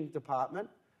Planning Department,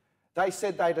 they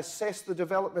said they'd assess the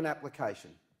development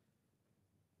application.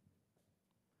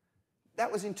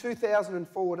 That was in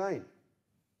 2014.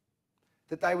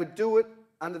 That they would do it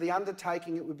under the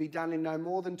undertaking it would be done in no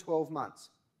more than 12 months.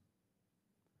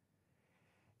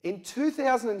 In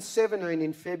 2017,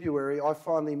 in February, I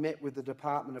finally met with the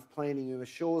Department of Planning, who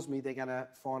assures me they're going to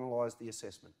finalise the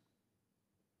assessment.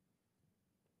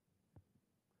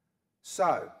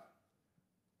 So,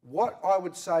 what I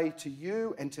would say to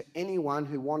you and to anyone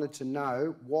who wanted to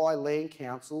know why land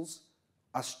councils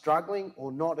are struggling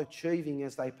or not achieving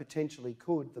as they potentially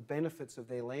could the benefits of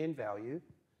their land value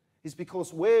is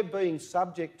because we're being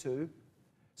subject to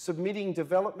submitting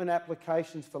development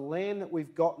applications for land that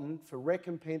we've gotten for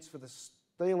recompense for the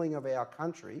stealing of our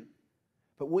country,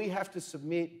 but we have to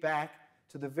submit back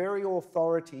to the very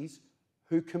authorities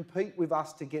who compete with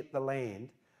us to get the land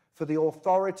for the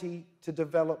authority to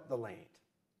develop the land.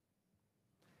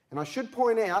 And I should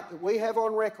point out that we have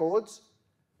on records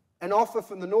an offer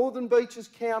from the Northern Beaches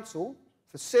Council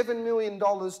for $7 million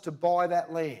to buy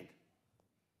that land.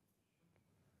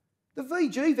 The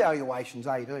VG valuation's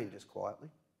 18, just quietly.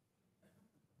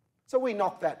 So we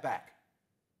knocked that back.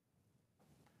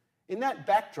 In that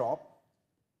backdrop,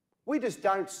 we just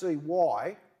don't see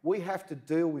why we have to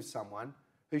deal with someone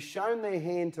who's shown their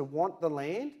hand to want the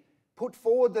land, put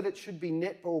forward that it should be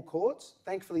netball courts.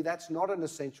 Thankfully, that's not an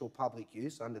essential public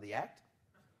use under the Act,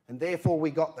 and therefore we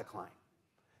got the claim.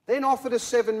 Then offered us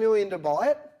 $7 million to buy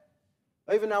it,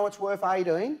 even though it's worth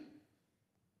 18.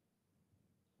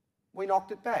 We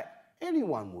knocked it back.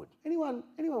 Anyone would. Anyone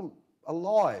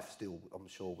alive still, I'm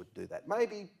sure, would do that.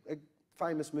 Maybe a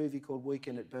famous movie called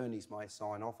Weekend at Bernie's may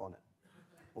sign off on it,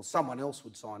 or someone else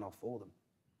would sign off for them.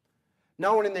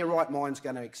 No one in their right mind is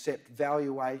going to accept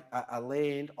a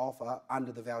land offer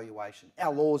under the valuation.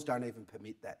 Our laws don't even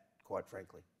permit that, quite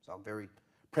frankly. So I'm very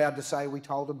proud to say we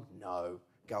told them, no,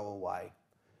 go away.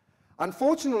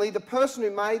 Unfortunately, the person who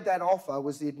made that offer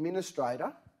was the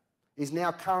administrator, is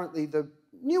now currently the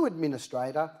new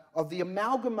administrator of the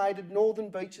Amalgamated Northern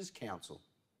Beaches Council.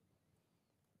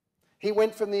 He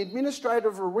went from the administrator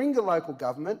of Warringah local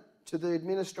government to the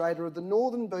administrator of the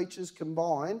Northern Beaches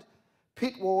combined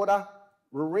Pittwater,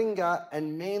 Warringah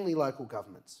and Manly local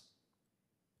governments.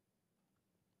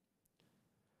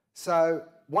 So,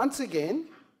 once again,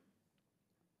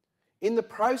 in the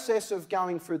process of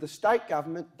going through the state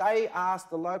government, they asked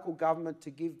the local government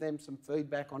to give them some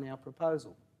feedback on our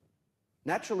proposal.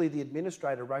 Naturally, the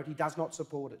administrator wrote he does not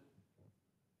support it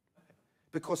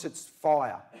because it's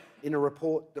fire in a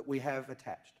report that we have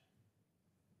attached.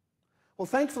 Well,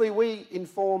 thankfully, we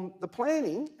informed the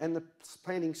planning and the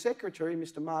planning secretary,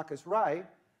 Mr. Marcus Ray.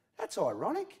 That's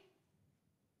ironic.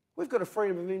 We've got a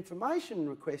freedom of information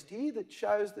request here that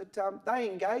shows that they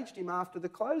engaged him after the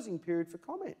closing period for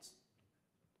comments.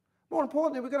 More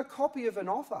importantly, we've got a copy of an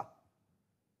offer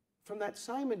from that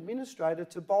same administrator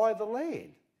to buy the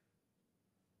land.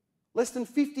 Less than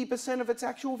 50% of its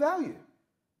actual value.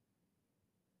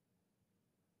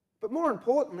 But more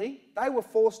importantly, they were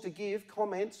forced to give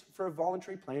comments for a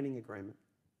voluntary planning agreement.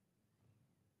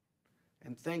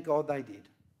 And thank God they did.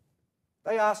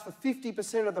 They asked for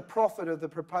 50% of the profit of the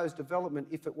proposed development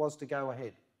if it was to go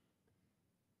ahead.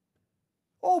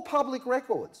 All public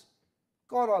records.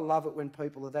 God, I love it when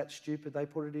people are that stupid they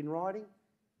put it in writing.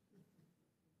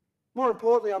 More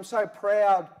importantly, I'm so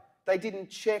proud they didn't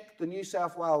check the New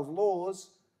South Wales laws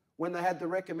when they had the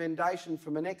recommendation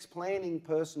from an ex-planning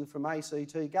person from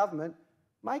ACT government,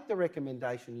 make the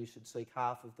recommendation you should seek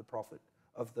half of the profit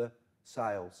of the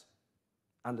sales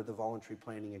under the voluntary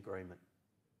planning agreement.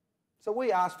 So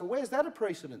we asked for, where's that a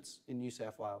precedence in New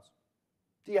South Wales?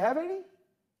 Do you have any?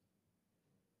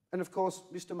 And of course,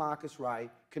 Mr. Marcus Ray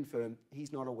confirmed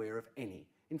he's not aware of any.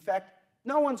 In fact,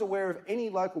 no one's aware of any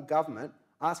local government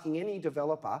asking any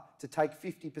developer to take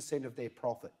 50% of their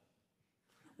profit.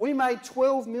 We made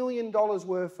 $12 million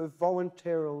worth of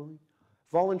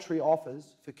voluntary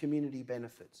offers for community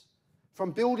benefits,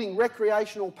 from building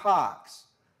recreational parks,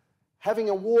 having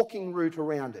a walking route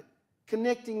around it,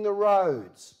 connecting the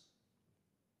roads,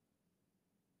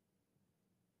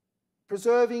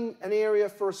 preserving an area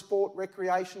for a sport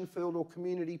recreation field or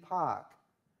community park.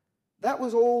 That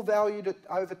was all valued at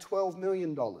over $12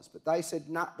 million, but they said,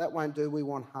 no, that won't do, we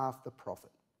want half the profit.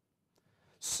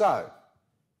 So,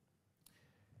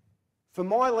 for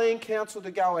my land council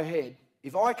to go ahead,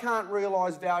 if I can't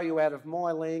realise value out of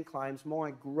my land claims,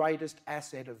 my greatest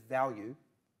asset of value,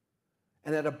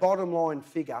 and at a bottom line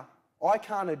figure, I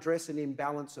can't address an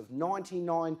imbalance of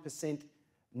 99%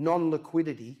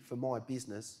 non-liquidity for my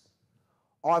business,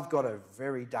 I've got a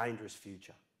very dangerous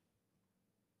future.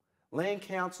 Land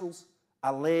councils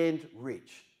are land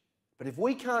rich, but if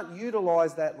we can't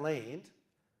utilise that land,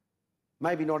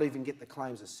 maybe not even get the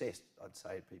claims assessed, I'd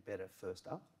say it'd be better first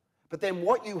up, but then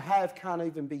what you have can't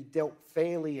even be dealt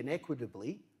fairly and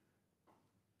equitably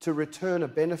to return a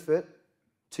benefit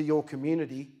to your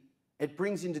community, it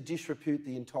brings into disrepute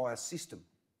the entire system.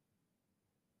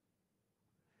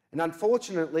 And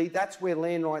unfortunately, that's where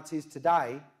land rights is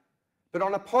today. But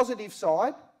on a positive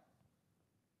side,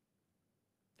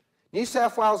 New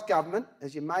South Wales Government,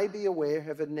 as you may be aware,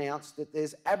 have announced that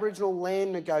there's Aboriginal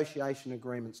land negotiation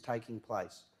agreements taking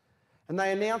place. And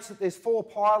they announced that there's 4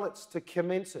 pilots to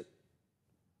commence it.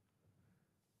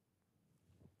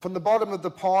 From the bottom of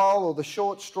the pile, or the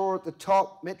short straw at the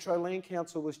top, Metro Land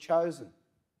Council was chosen.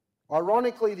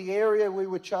 Ironically, the area we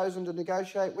were chosen to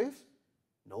negotiate with,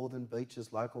 Northern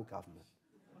Beaches local government.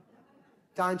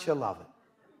 Don't you love it?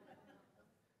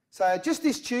 So just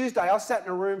this Tuesday, I sat in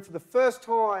a room for the first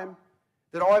time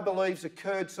that I believe's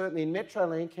occurred, certainly in Metro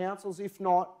Land Councils, if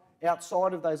not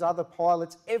outside of those other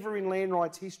pilots, ever in land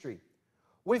rights history.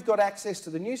 We've got access to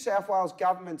the New South Wales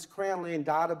Government's Crown Land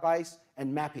database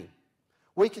and mapping.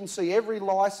 We can see every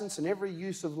licence and every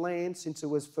use of land since it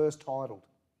was first titled,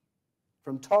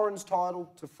 from Torrens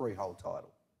title to freehold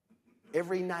title.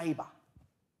 Every neighbour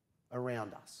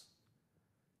around us.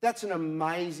 That's an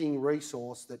amazing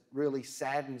resource that really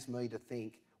saddens me to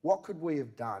think, what could we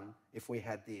have done if we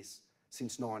had this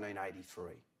since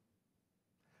 1983?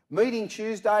 Meeting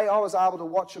Tuesday, I was able to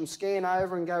watch them scan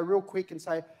over and go real quick and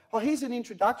say, oh, here's an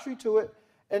introductory to it,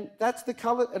 and that's the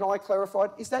colour, and I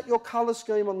clarified, is that your colour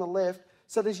scheme on the left?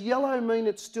 So does yellow mean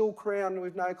it's still crowned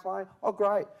with no claim? Oh,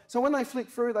 great. So when they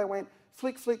flicked through, they went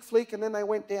flick, flick, flick, and then they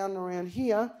went down around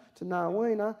here to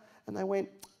Narweena, and they went,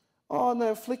 oh, and they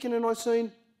were flicking, and I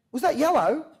seen, was that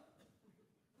yellow?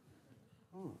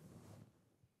 Oh.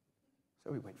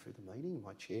 So we went through the meeting, and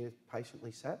my chair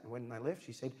patiently sat, and when they left,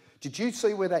 she said, did you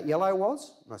see where that yellow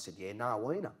was? And I said, yeah,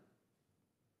 Narweena.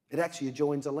 It actually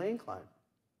adjoins a land claim.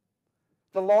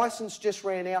 The licence just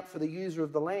ran out for the user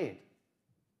of the land.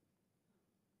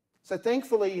 So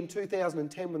thankfully in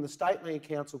 2010, when the State Land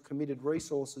Council committed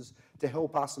resources to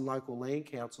help us and local land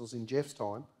councils in Jeff's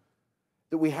time,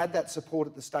 that we had that support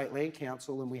at the State Land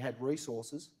Council and we had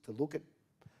resources to look at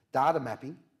data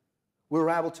mapping, we were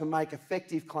able to make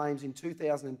effective claims in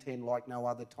 2010 like no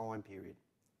other time period.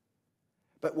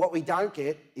 But what we don't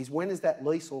get is, when is that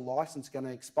lease or licence going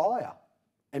to expire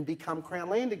and become Crown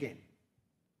land again?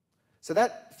 So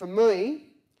that, for me,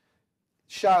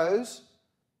 shows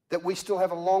that we still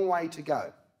have a long way to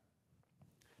go.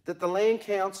 That the Land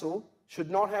Council should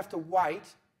not have to wait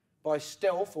by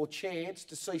stealth or chance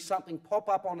to see something pop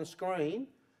up on a screen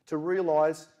to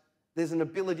realise there's an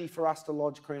ability for us to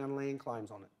lodge Crown land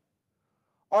claims on it.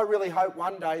 I really hope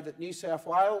one day that New South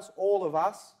Wales, all of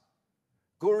us,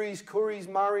 Gurries, Kurries,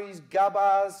 Murrays,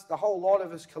 Gubbars, the whole lot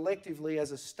of us collectively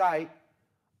as a state,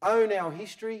 own our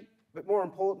history, but more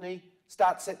importantly,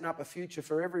 start setting up a future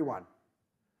for everyone.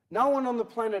 No one on the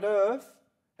planet Earth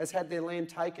has had their land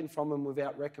taken from them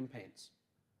without recompense.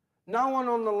 No one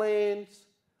on the lands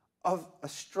of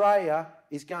Australia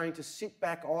is going to sit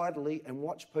back idly and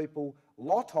watch people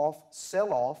lot off,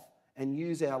 sell off, and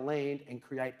use our land and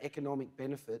create economic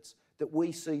benefits that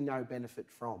we see no benefit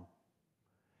from.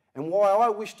 and why I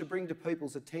wish to bring to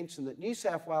people's attention that New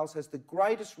South Wales has the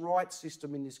greatest rights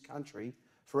system in this country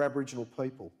for Aboriginal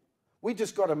people. We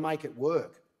just got to make it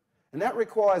work. And that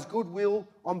requires goodwill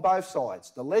on both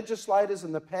sides, the legislators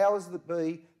and the powers that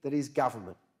be, that is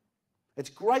government. It's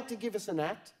great to give us an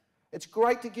act. It's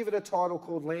great to give it a title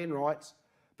called land rights,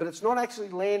 but it's not actually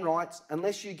land rights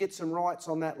unless you get some rights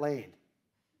on that land.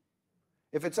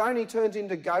 If it only turns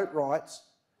into goat rights,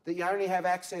 that you only have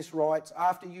access rights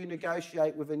after you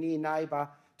negotiate with a near neighbour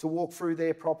to walk through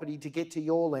their property to get to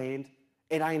your land,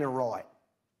 it ain't a right.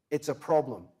 It's a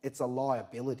problem. It's a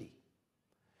liability.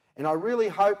 And I really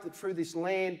hope that through this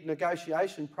land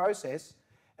negotiation process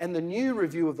and the new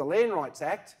review of the Land Rights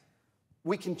Act,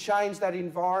 we can change that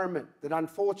environment that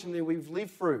unfortunately we've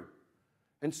lived through.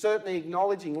 And certainly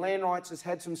acknowledging land rights has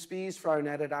had some spears thrown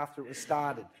at it after it was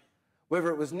started. Whether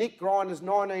it was Nick Grinder's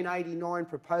 1989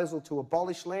 proposal to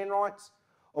abolish land rights,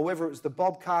 or whether it was the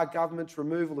Bob Carr government's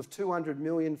removal of $200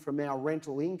 million from our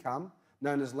rental income,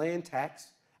 known as land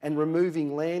tax, and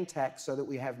removing land tax so that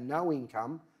we have no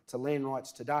income to land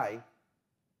rights today,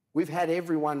 we've had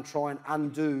everyone try and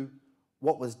undo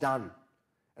what was done.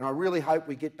 And I really hope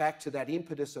we get back to that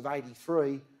impetus of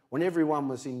 '83 when everyone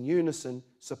was in unison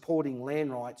supporting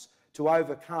land rights to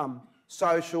overcome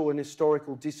social and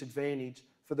historical disadvantage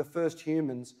for the first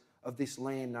humans of this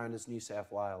land known as New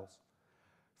South Wales.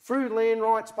 Through land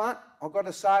rights, but I've got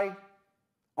to say,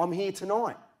 I'm here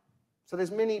tonight. So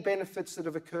there's many benefits that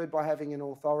have occurred by having an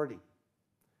authority.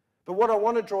 But what I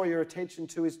want to draw your attention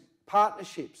to is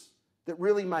partnerships that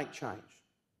really make change.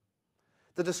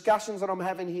 The discussions that I'm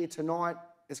having here tonight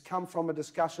has come from a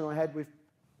discussion I had with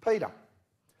Peter.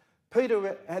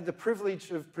 Peter had the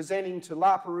privilege of presenting to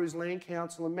La Perouse Land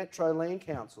Council and Metro Land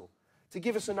Council to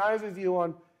give us an overview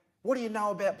on what do you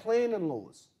know about planning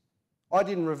laws. I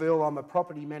didn't reveal I'm a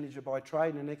property manager by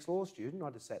trade and an ex-law student. I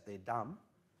just sat there dumb.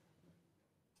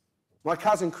 My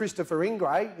cousin Christopher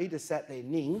Ingray, he just sat there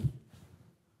ning.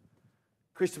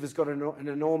 Christopher's got an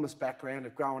enormous background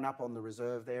of growing up on the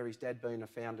reserve there, his dad being a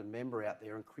founding member out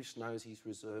there, and Chris knows his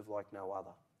reserve like no other.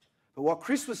 But what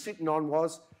Chris was sitting on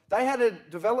was, they had a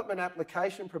development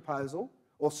application proposal,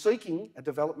 or seeking a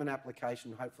development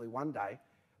application hopefully one day,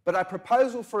 but a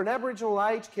proposal for an Aboriginal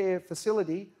aged care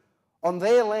facility on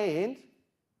their land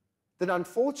that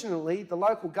unfortunately the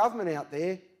local government out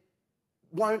there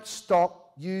won't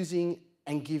stop using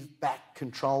and give back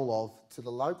control of to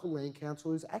the local land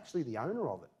council who's actually the owner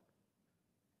of it.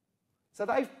 So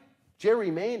they've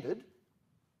gerrymandered,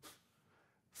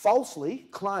 falsely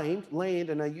claimed land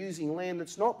and are using land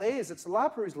that's not theirs. It's the La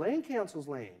Perouse Land Council's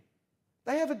land.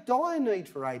 They have a dire need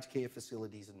for aged care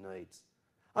facilities and needs.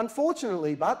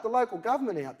 Unfortunately, but the local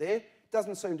government out there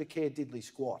doesn't seem to care diddly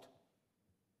squat.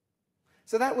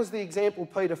 So that was the example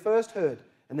Peter first heard.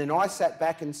 And then I sat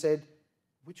back and said,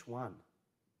 which one?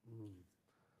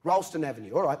 Ralston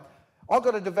Avenue, all right. I've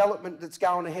got a development that's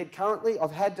going ahead currently.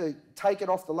 I've had to take it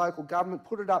off the local government,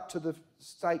 put it up to the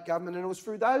state government, and it was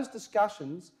through those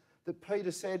discussions that Peter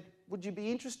said, would you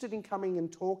be interested in coming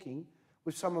and talking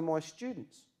with some of my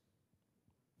students?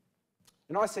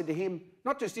 And I said to him,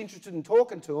 not just interested in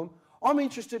talking to them, I'm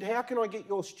interested, how can I get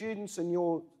your students and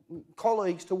your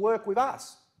colleagues to work with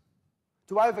us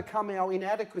to overcome our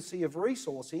inadequacy of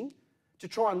resourcing, to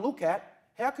try and look at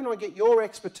how can I get your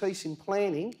expertise in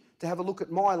planning to have a look at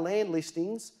my land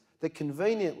listings that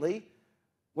conveniently,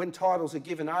 when titles are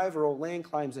given over or land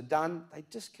claims are done, they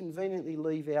just conveniently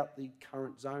leave out the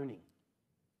current zoning.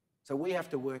 So we have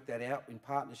to work that out in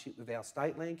partnership with our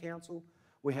state land council.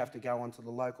 We have to go onto the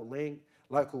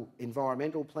local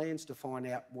environmental plans to find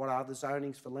out what are the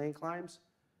zonings for land claims.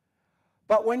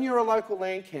 But when you're a local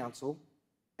land council,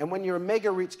 and when you're a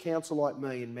mega rich council like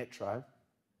me in Metro,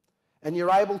 and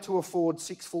you're able to afford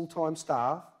 6 full-time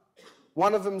staff,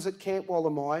 one of them's at Camp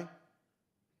Wallamai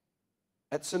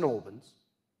at St Albans,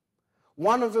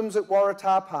 one of them's at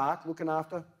Waratah Park looking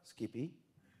after Skippy,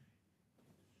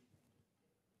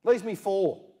 leaves me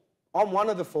 4. I'm one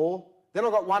of the 4. Then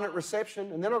I've got one at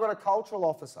reception, and then I've got a cultural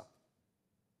officer.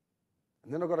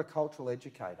 And then I've got a cultural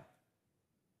educator.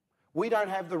 We don't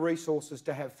have the resources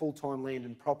to have full-time land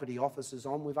and property officers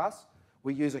on with us.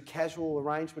 We use a casual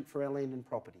arrangement for our land and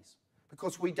properties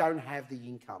because we don't have the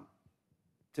income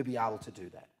to be able to do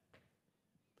that.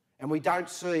 And we don't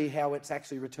see how it's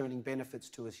actually returning benefits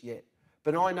to us yet.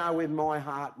 But I know in my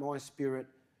heart, my spirit,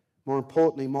 more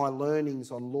importantly, my learnings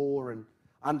on law and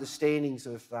understandings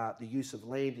of the use of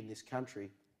land in this country,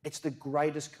 it's the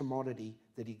greatest commodity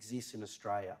that exists in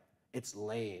Australia. It's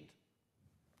land.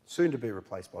 Soon to be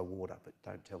replaced by water, but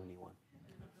don't tell anyone.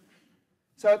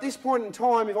 So at this point in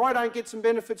time, if I don't get some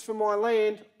benefits from my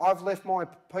land, I've left my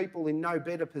people in no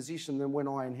better position than when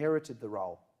I inherited the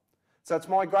role. So it's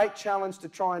my great challenge to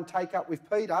try and take up with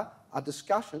Peter a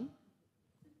discussion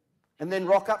and then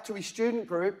rock up to his student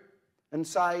group and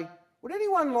say, would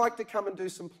anyone like to come and do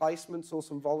some placements or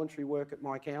some voluntary work at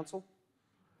my council?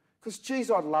 Because, geez,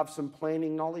 I'd love some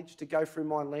planning knowledge to go through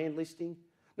my land listing.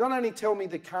 Not only tell me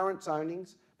the current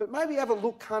zonings, but maybe have a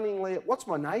look cunningly at what's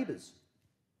my neighbours.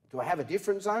 Do I have a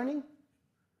different zoning?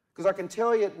 Because I can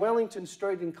tell you at Wellington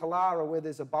Street in Killara, where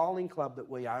there's a bowling club that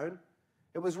we own,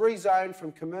 it was rezoned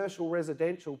from commercial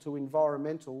residential to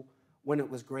environmental when it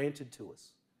was granted to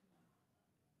us.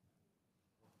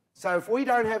 So if we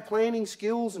don't have planning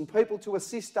skills and people to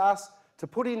assist us to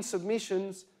put in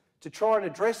submissions to try and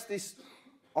address this,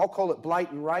 I'll call it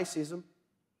blatant racism,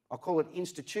 I'll call it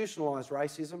institutionalised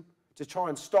racism, to try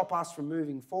and stop us from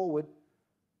moving forward,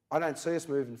 I don't see us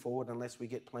moving forward unless we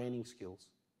get planning skills.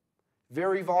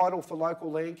 Very vital for local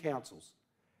land councils.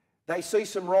 They see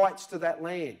some rights to that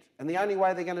land, and the only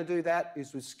way they're going to do that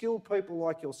is with skilled people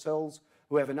like yourselves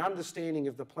who have an understanding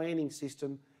of the planning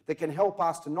system that can help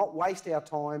us to not waste our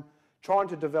time trying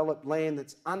to develop land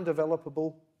that's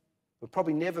undevelopable, will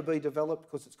probably never be developed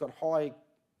because it's got high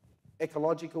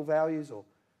ecological values or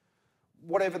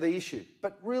whatever the issue,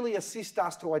 but really assist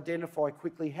us to identify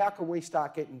quickly how can we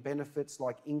start getting benefits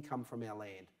like income from our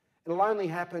land. It'll only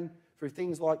happen through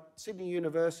things like Sydney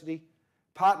University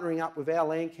partnering up with our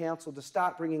land council to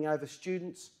start bringing over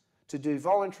students to do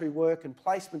voluntary work and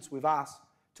placements with us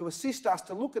to assist us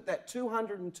to look at that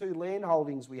 202 land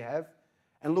holdings we have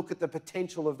and look at the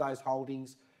potential of those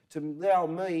holdings to allow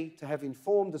me to have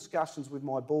informed discussions with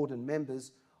my board and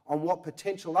members on what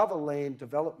potential other land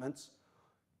developments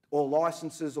or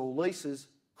licences or leases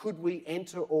could we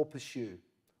enter or pursue.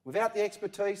 Without the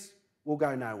expertise, we'll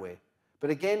go nowhere. But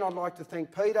again, I'd like to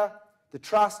thank Peter, the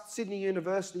Trust, Sydney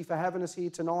University for having us here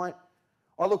tonight.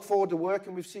 I look forward to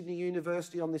working with Sydney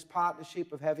University on this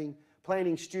partnership of having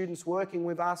planning students working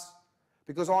with us,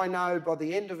 because I know by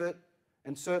the end of it,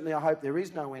 and certainly I hope there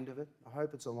is no end of it, I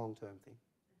hope it's a long-term thing.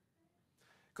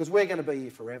 Because we're going to be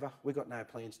here forever. We've got no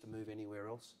plans to move anywhere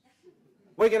else.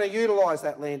 We're going to utilise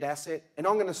that land asset, and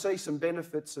I'm going to see some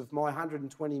benefits of my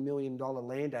 $120 million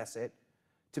land asset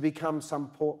to become some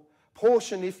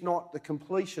portion, if not the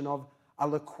completion of a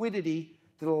liquidity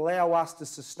that will allow us to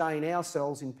sustain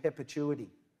ourselves in perpetuity.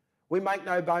 We make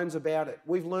no bones about it.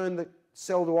 We've learned that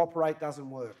sell to operate doesn't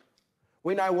work.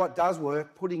 We know what does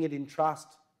work, putting it in trust,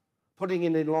 putting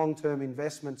it in long-term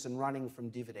investments and running from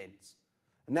dividends.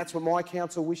 And that's what my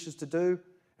council wishes to do,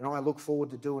 and I look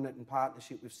forward to doing it in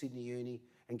partnership with Sydney Uni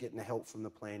and getting the help from the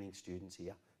planning students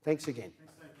here. Thanks again.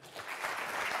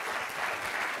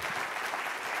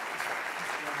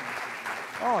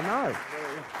 Oh, no.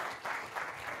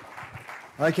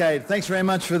 Okay, thanks very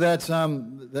much for that,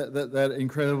 that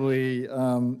incredibly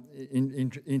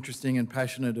interesting and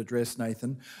passionate address,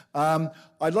 Nathan.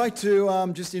 I'd like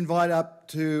to just invite up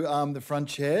to the front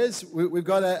chairs. We've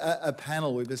got a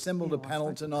panel. We've assembled a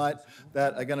panel tonight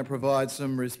that are going to provide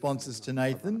some responses to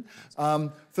Nathan.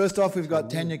 First off, we've got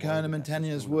Tanya Koneman.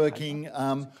 Tanya's working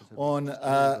on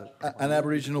an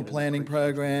Aboriginal planning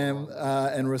program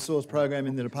and resource program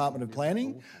in the Department of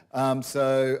Planning.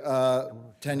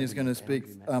 Tanya's going to speak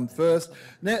first.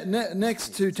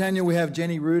 Next to Tanya, we have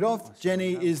Jenny Rudolph.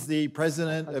 Jenny is the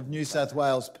president of New South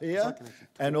Wales PIA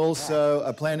and also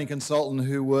a planning consultant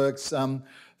who works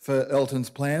for Elton's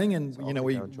Planning. And, you know,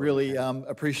 we really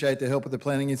appreciate the help of the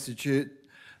Planning Institute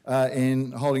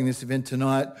in holding this event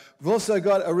tonight. We've also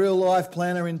got a real life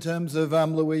planner in terms of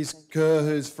Louise Kerr,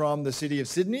 who's from the City of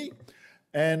Sydney.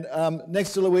 And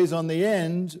next to Louise on the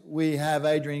end, we have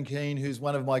Adrian Keane, who's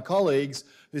one of my colleagues,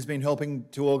 who's been helping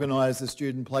to organise the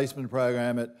student placement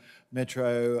program at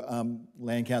Metro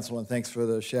Land Council, and thanks for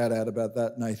the shout out about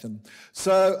that, Nathan.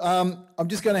 So I'm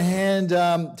just going to hand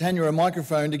Tanya a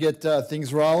microphone to get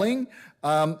things rolling.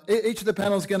 Each of the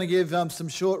panel is going to give some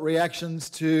short reactions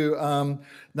to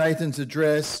Nathan's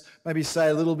address, maybe say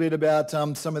a little bit about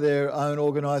some of their own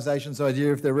organisation's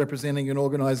idea if they're representing an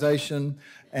organisation,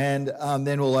 and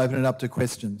then we'll open it up to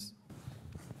questions.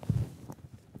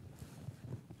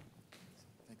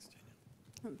 Thanks,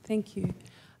 Tanya. Thank you.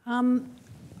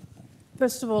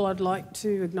 First of all, I'd like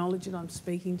to acknowledge that I'm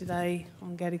speaking today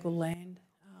on Gadigal land.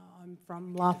 I'm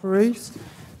from La Perouse,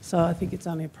 so I think it's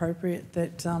only appropriate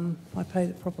that I pay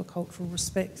the proper cultural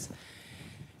respects.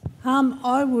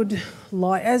 I would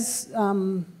like, as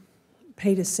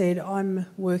Peter said, I'm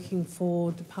working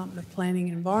for Department of Planning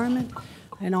and Environment,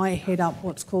 and I head up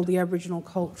what's called the Aboriginal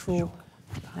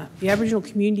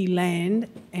Community Land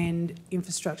and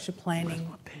Infrastructure Planning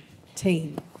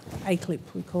team. ACLIP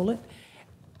we call it.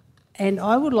 And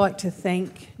I would like to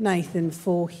thank Nathan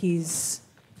for his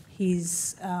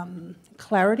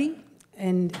clarity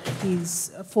and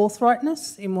his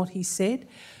forthrightness in what he said.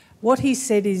 What he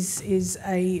said is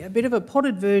a bit of a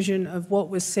potted version of what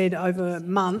was said over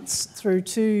months through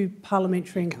 2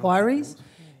 parliamentary inquiries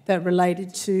that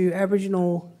related to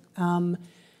Aboriginal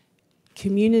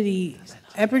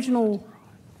Aboriginal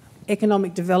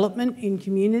economic development in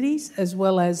communities, as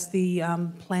well as the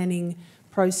planning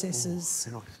processes,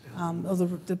 or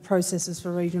the processes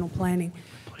for regional planning.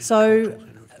 So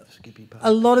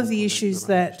a lot of the issues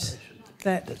that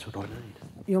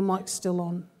your mic's still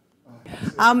on.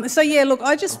 So yeah, look,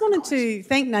 I just wanted to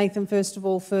thank Nathan first of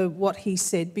all for what he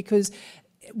said, because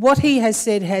what he has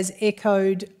said has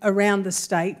echoed around the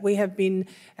state.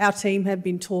 Our team have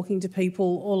been talking to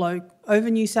people all over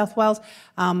New South Wales,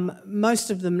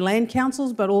 most of them land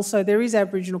councils, but also there is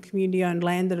Aboriginal community-owned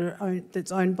land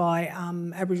that's owned by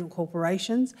Aboriginal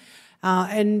corporations.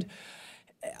 And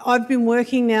I've been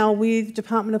working now with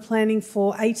Department of Planning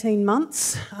for 18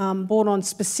 months, brought on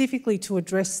specifically to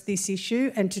address this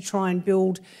issue and to try and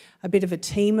build a bit of a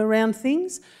team around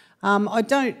things. I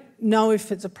don't know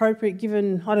if it's appropriate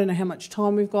given, I don't know how much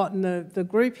time we've got in the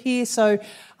group here, so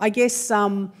I guess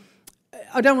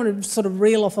I don't want to sort of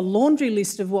reel off a laundry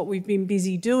list of what we've been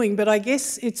busy doing, but I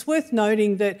guess it's worth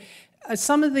noting that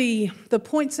some of the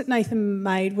points that Nathan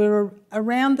made were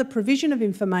around the provision of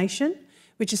information,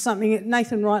 which is something that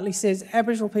Nathan rightly says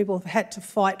Aboriginal people have had to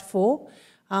fight for.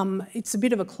 It's a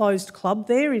bit of a closed club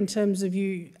there in terms of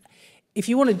if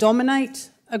you want to dominate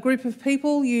a group of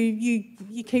people, you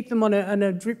keep them on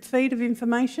a drip feed of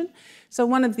information. So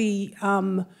one of the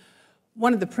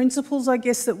principles, I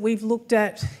guess, that we've looked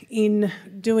at in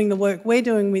doing the work we're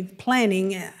doing with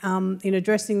planning in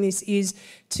addressing this is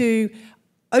to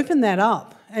open that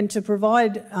up and to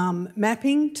provide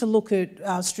mapping, to look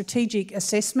at strategic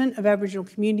assessment of Aboriginal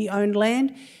community-owned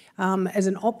land as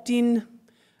an opt-in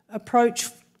approach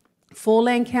for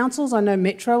land councils. I know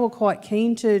Metro are quite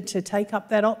keen to take up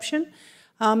that option.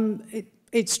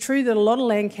 It's true that a lot of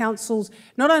land councils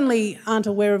not only aren't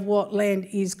aware of what land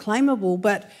is claimable,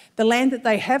 but the land that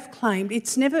they have claimed,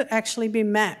 it's never actually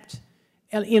been mapped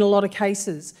in a lot of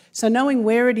cases. So knowing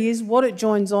where it is, what it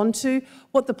joins onto,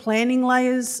 what the planning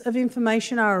layers of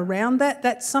information are around that,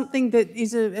 that's something that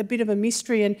is a bit of a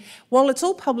mystery. And while it's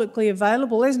all publicly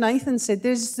available, as Nathan said,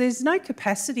 there's no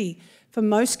capacity for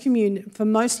most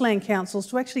land councils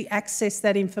to actually access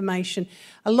that information.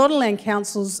 A lot of land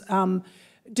councils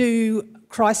do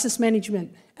crisis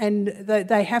management, and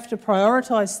they have to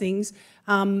prioritise things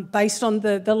based on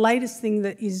the latest thing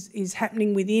that is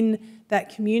happening within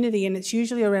that community, and it's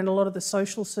usually around a lot of the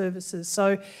social services.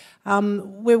 So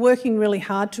we're working really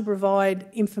hard to provide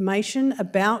information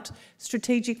about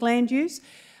strategic land use.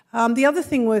 The other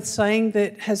thing worth saying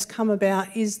that has come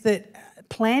about is that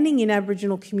planning in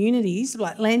Aboriginal communities,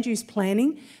 like land use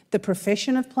planning, the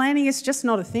profession of planning, is just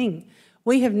not a thing.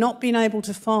 We have not been able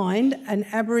to find an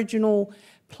Aboriginal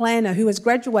planner who has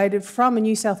graduated from a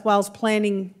New South Wales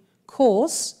planning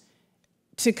course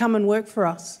to come and work for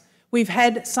us. We've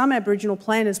had some Aboriginal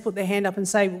planners put their hand up and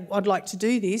say, well, I'd like to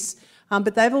do this,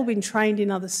 but they've all been trained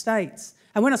in other states.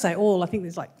 And when I say all, I think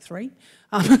there's like 3.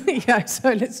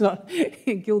 So let's not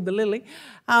gild the lily.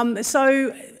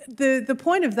 So the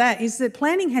point of that is that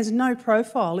planning has no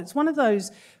profile. It's one of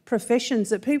those professions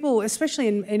that people, especially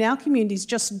in our communities,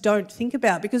 just don't think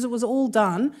about, because it was all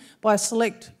done by a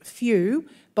select few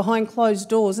behind closed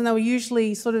doors, and they were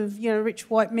usually sort of, rich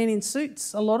white men in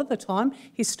suits a lot of the time,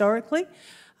 historically.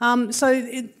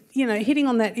 Hitting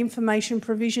on that information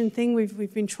provision thing,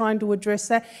 we've been trying to address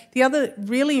that. The other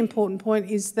really important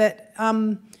point is that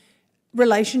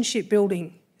relationship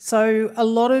building. So a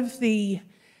lot of the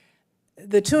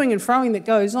toing and froing that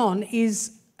goes on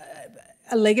is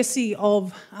a legacy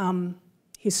of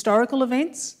historical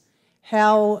events,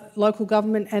 how local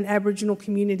government and Aboriginal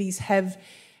communities have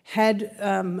had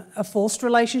a forced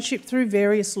relationship through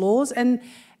various laws, and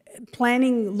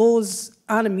planning laws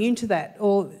aren't immune to that,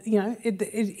 or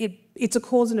it's a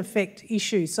cause and effect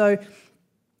issue. So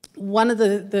one of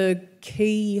the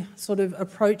key sort of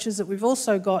approaches that we've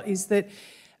also got is that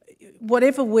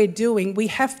whatever we're doing, we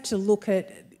have to look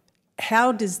at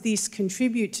how does this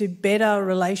contribute to better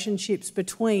relationships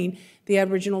between the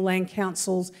Aboriginal Land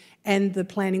Councils and the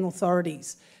planning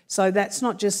authorities. So that's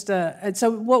not just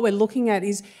so what we're looking at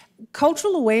is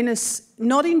cultural awareness,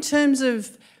 not in terms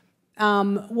of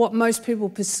what most people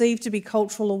perceive to be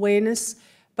cultural awareness,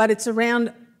 but it's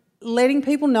around letting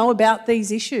people know about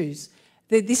these issues.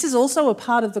 This is also a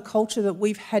part of the culture that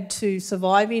we've had to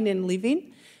survive in and live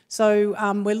in. So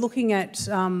we're looking at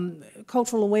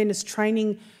cultural awareness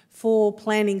training for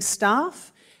planning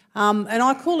staff, and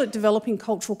I call it developing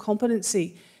cultural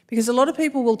competency, because a lot of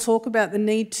people will talk about the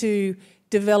need to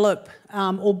develop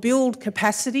or build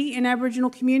capacity in Aboriginal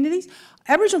communities.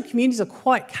 Aboriginal communities are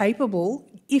quite capable,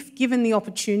 if given the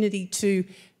opportunity, to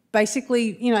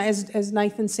basically, you know, as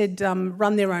Nathan said,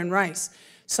 run their own race.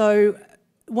 So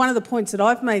one of the points that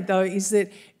I've made, though, is that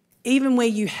even where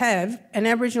you have an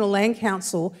Aboriginal Land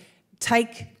Council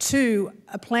take to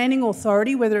a planning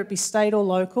authority, whether it be state or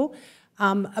local,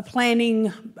 a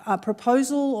planning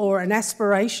proposal or an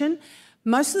aspiration,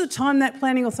 most of the time that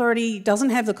planning authority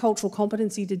doesn't have the cultural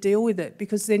competency to deal with it,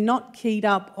 because they're not keyed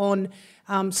up on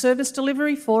service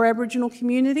delivery for Aboriginal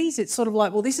communities. It's sort of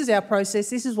like, well, this is our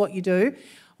process, this is what you do,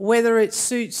 whether it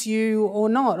suits you or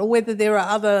not, or whether there are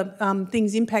other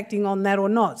things impacting on that or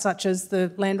not, such as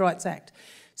the Land Rights Act.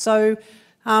 So,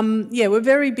 yeah, we're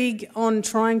very big on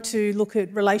trying to look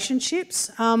at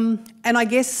relationships, and I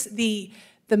guess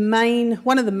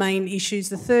one of the main issues,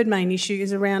 the third main issue,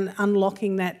 is around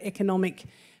unlocking that economic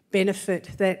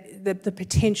benefit, that the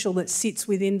potential that sits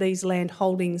within these land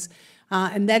holdings,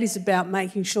 and that is about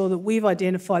making sure that we've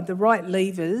identified the right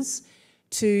levers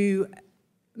to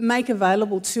make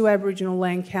available to Aboriginal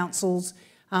land councils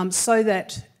so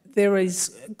that there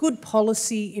is good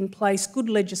policy in place, good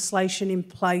legislation in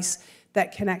place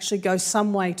that can actually go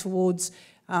some way towards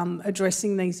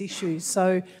addressing these issues.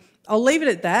 So I'll leave it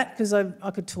at that, because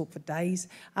I could talk for days,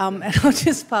 and I'll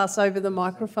just pass over the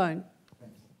microphone.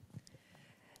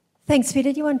 Thanks,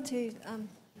 Peter. Do you want to?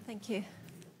 Thank you.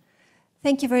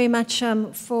 Thank you very much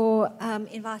for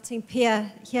inviting PIA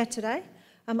here today.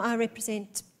 I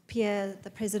represent PIA,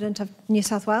 the President of New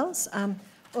South Wales.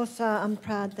 Also, I'm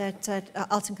proud that at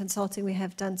Alton Consulting we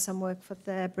have done some work for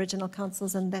the Aboriginal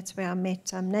councils, and that's where I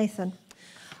met Nathan.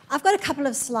 I've got a couple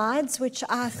of slides which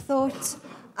I thought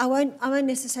I won't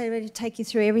necessarily take you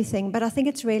through everything, but I think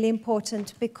it's really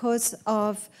important because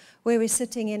of where we're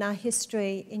sitting in our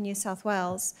history in New South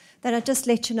Wales, that I just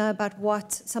let you know about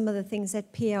what some of the things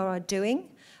that PIA are doing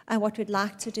and what we'd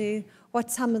like to do, what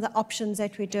some of the options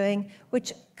that we're doing,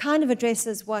 which kind of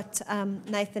addresses what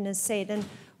Nathan has said. And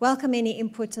welcome any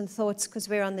input and thoughts, because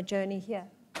we're on the journey here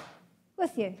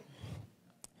with you.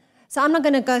 So I'm not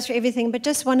going to go through everything, but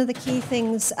just one of the key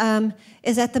things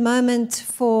is at the moment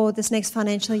for this next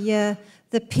financial year,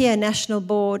 the PIA National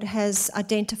Board has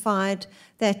identified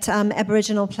that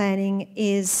Aboriginal planning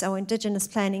or Indigenous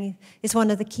planning is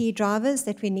one of the key drivers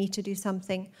that we need to do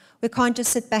something. We can't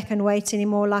just sit back and wait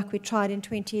anymore like we tried in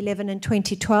 2011 and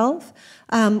 2012.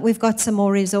 We've got some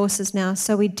more resources now,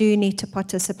 so we do need to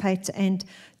participate and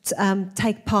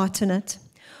take part in it.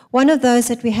 One of those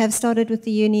that we have started with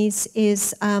the unis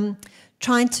is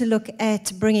trying to look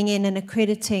at bringing in and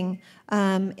accrediting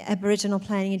Aboriginal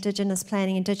planning,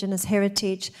 Indigenous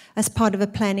heritage as part of a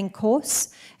planning course.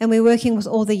 And we're working with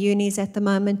all the unis at the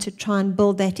moment to try and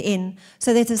build that in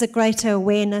so that there's a greater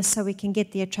awareness, so we can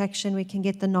get the attraction, we can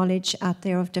get the knowledge out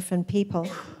there of different people.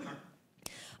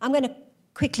 I'm going to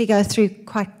quickly go through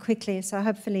quite quickly, so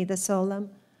hopefully this will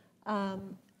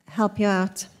help you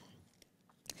out.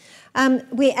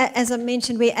 As I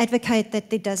mentioned, we advocate that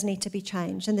there does need to be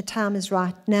change, and the time is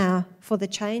right now for the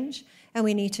change, and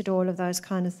we need to do all of those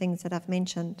kind of things that I've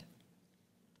mentioned.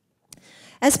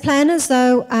 As planners,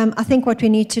 though, I think what we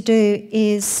need to do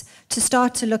is to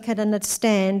start to look at and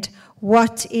understand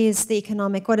what is the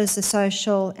economic, what is the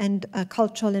social and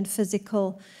cultural and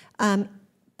physical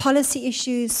policy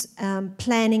issues,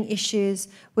 planning issues,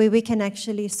 where we can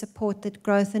actually support the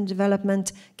growth and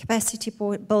development, capacity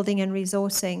building and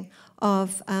resourcing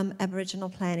of Aboriginal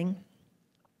planning.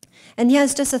 And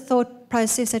here's just a thought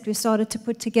process that we started to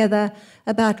put together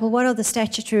about, well, what are the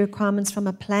statutory requirements from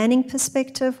a planning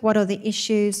perspective? What are the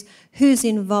issues? Who's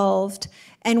involved?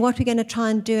 And what we're going to try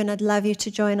and do, and I'd love you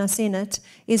to join us in it,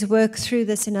 is work through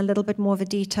this in a little bit more of a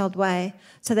detailed way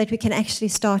so that we can actually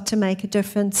start to make a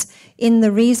difference in the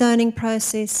rezoning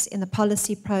process, in the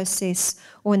policy process,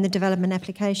 or in the development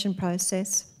application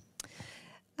process.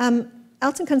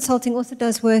 Alton Consulting also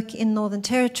does work in Northern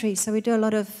Territory, so we do a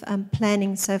lot of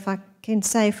planning. So if I can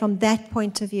say from that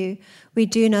point of view, we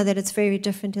do know that it's very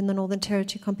different in the Northern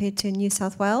Territory compared to New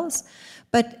South Wales.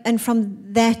 And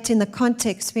from that, in the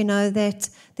context, we know that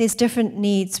there's different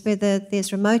needs, whether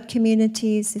there's remote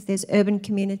communities, if there's urban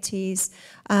communities,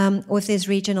 or if there's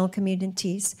regional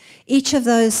communities. Each of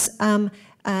those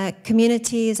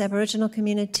communities, Aboriginal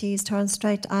communities, Torres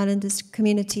Strait Islanders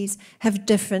communities, have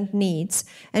different needs.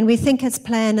 And we think as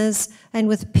planners and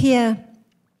with PIA,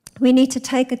 we need to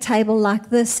take a table like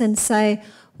this and say,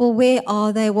 well, where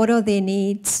are they? What are their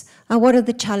needs? What are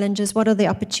the challenges, what are the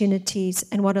opportunities,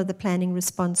 and what are the planning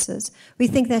responses? We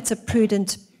think that's a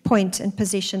prudent point and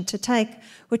position to take,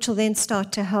 which will then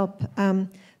start to help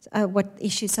what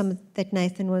issues that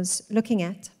Nathan was looking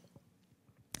at.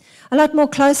 A lot more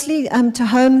closely to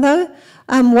home, though,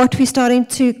 what we're starting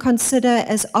to consider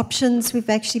as options, we've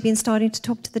actually been starting to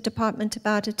talk to the department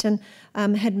about it and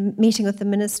had a meeting with the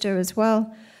minister as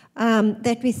well,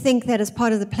 that we think that as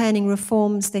part of the planning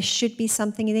reforms, there should be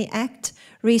something in the Act.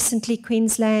 Recently,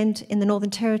 Queensland in the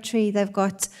Northern Territory, they've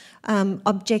got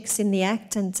objects in the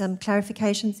Act and some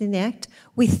clarifications in the Act.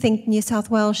 We think New South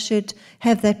Wales should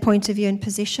have that point of view and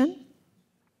position.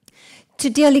 To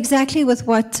deal exactly with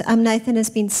what Nathan has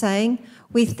been saying,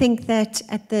 we think that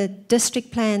at the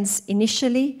district plans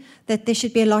initially, that there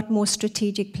should be a lot more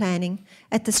strategic planning.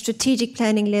 At the strategic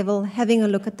planning level, having a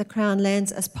look at the Crown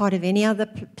lands as part of any other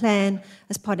plan,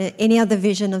 as part of any other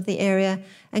vision of the area,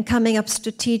 and coming up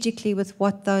strategically with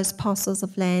what those parcels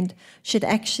of land should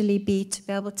actually be to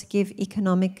be able to give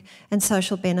economic and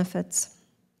social benefits.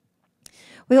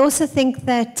 We also think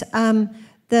that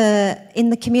in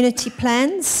the community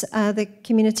plans, the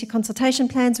community consultation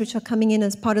plans, which are coming in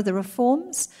as part of the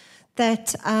reforms, that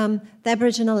the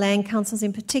Aboriginal Land Councils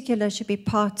in particular should be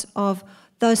part of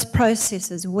those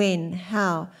processes, when,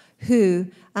 how, who,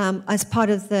 as part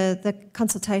of the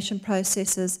consultation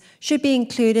processes, should be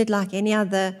included like any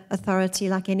other authority,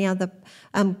 like any other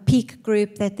peak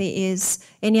group that there is,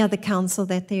 any other council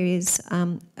that there is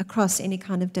across any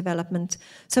kind of development.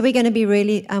 So we're going to be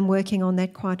really working on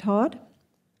that quite hard.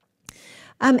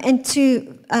 We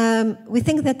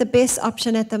think that the best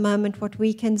option at the moment, what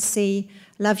we can see,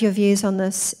 love your views on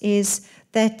this, is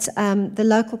that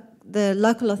the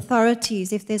local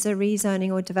authorities, if there's a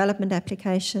rezoning or development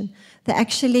application, they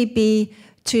actually be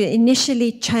to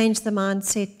initially change the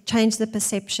mindset, change the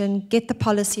perception, get the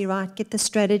policy right, get the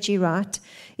strategy right,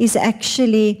 is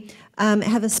actually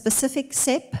have a specific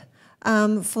SEP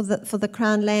for the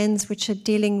Crown lands, which are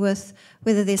dealing with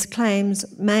whether there's claims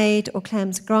made or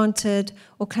claims granted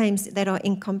or claims that are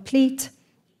incomplete.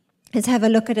 Let's have a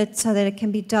look at it so that it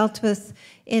can be dealt with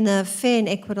in a fair and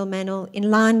equitable manner in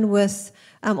line with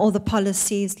all the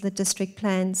policies, the district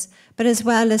plans, but as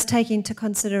well as taking into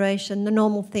consideration the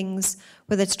normal things,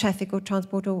 whether it's traffic or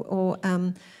transport or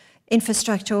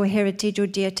infrastructure or heritage or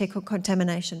geotech or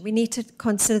contamination. We need to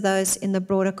consider those in the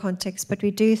broader context, but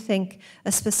we do think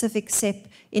a specific SEP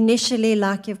initially,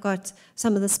 like you've got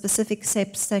some of the specific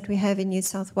SEPs that we have in New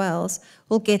South Wales,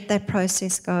 will get that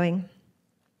process going.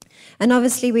 And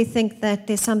obviously we think that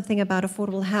there's something about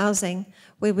affordable housing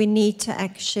where we need to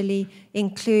actually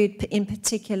include in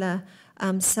particular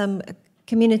some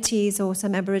communities or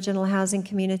some Aboriginal housing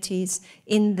communities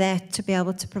in that to be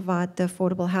able to provide the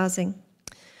affordable housing.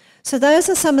 So those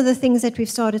are some of the things that we've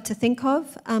started to think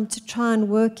of to try and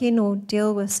work in or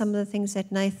deal with some of the things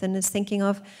that Nathan is thinking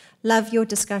of. Love your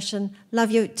discussion,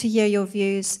 to hear your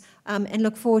views, and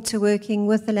look forward to working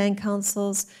with the land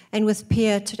councils and with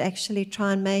PIA to actually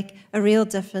try and make a real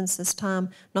difference this time,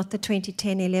 not the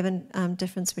 2010-11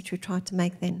 difference which we tried to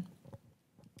make then.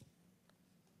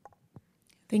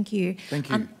 Thank you. Thank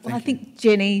you. I think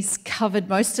Jenny's covered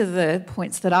most of the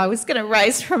points that I was going to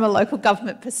raise from a local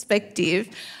government perspective.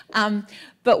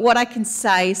 But what I can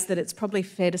say is that it's probably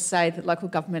fair to say that local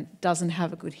government doesn't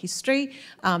have a good history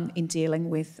in dealing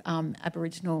with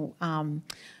Aboriginal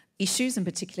issues, and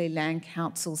particularly land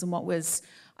councils. And what was,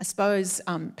 I suppose,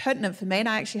 pertinent for me, and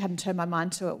I actually hadn't turned my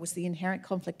mind to it, was the inherent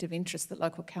conflict of interest that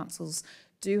local councils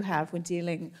do have when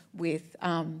dealing with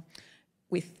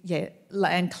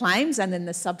land claims and then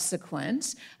the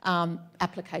subsequent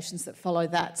applications that follow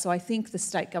that. So I think the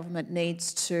state government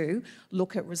needs to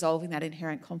look at resolving that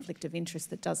inherent conflict of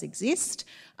interest that does exist,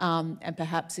 and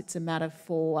perhaps it's a matter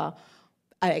for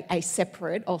a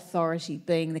separate authority,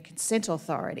 being the consent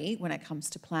authority, when it comes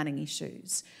to planning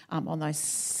issues on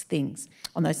those things,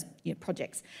 on those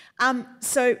projects.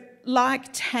 So like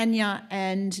Tanya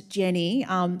and Jenny,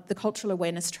 the cultural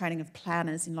awareness training of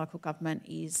planners in local government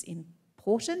is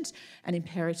important and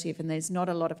imperative, and there's not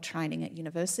a lot of training at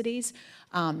universities,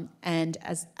 and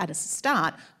at a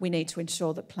start we need to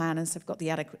ensure that planners have got the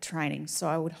adequate training. So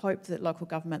I would hope that local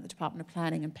government, the Department of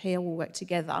Planning and PIA will work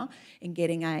together in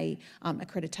getting a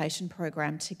accreditation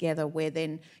program together where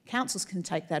then councils can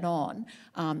take that on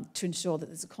to ensure that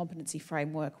there's a competency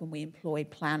framework when we employ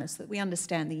planners, that we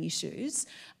understand the issues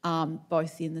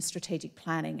both in the strategic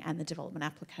planning and the development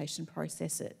application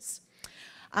processes.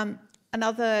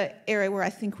 Another area where I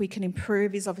think we can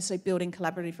improve is obviously building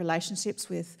collaborative relationships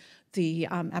with the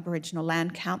Aboriginal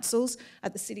Land Councils.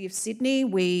 At the City of Sydney,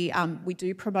 we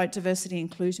do promote diversity and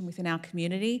inclusion within our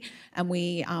community, and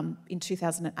we, in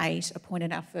 2008,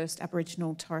 appointed our first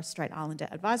Aboriginal Torres Strait Islander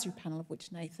Advisory Panel, of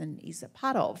which Nathan is a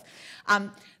part of.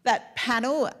 That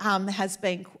panel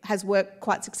has worked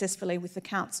quite successfully with the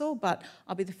council, but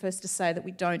I'll be the first to say that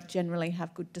we don't generally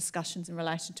have good discussions in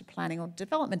relation to planning or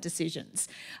development decisions.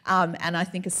 And I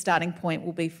think a starting point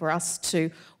will be for us to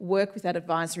work with that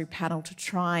advisory panel to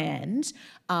try and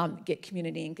get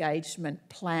community engagement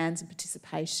plans and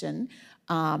participation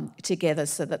together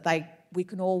so that we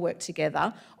can all work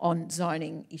together on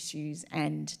zoning issues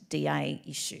and DA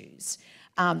issues.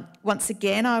 Once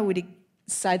again, I would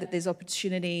say that there's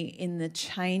opportunity in the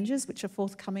changes which are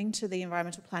forthcoming to the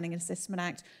Environmental Planning and Assessment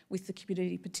Act with the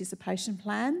community participation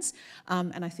plans,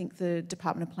 and I think the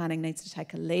Department of Planning needs to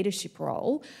take a leadership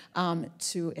role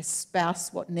to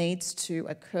espouse what needs to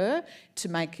occur to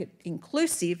make it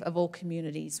inclusive of all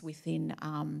communities within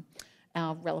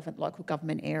our relevant local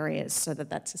government areas, so that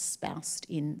that's espoused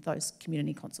in those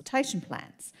community consultation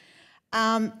plans.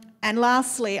 And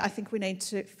lastly, I think we need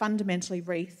to fundamentally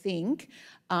rethink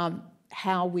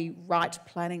how we write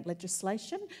planning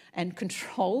legislation and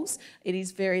controls. It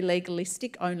is very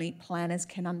legalistic, only planners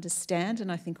can understand,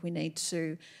 and I think we need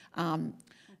to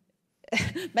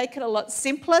make it a lot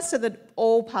simpler so that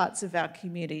all parts of our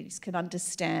communities can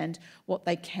understand what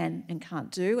they can and can't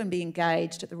do and be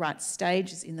engaged at the right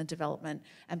stages in the development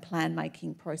and plan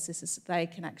making processes so they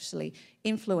can actually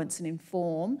influence and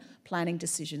inform planning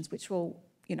decisions which will,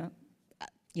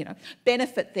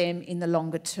 benefit them in the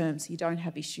longer term, so you don't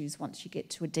have issues once you get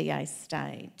to a DA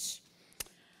stage.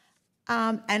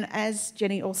 And as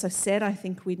Jenny also said, I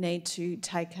think we need to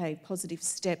take a positive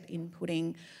step in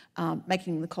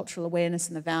making the cultural awareness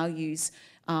and the values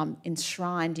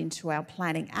enshrined into our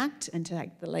Planning Act and to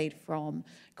take the lead from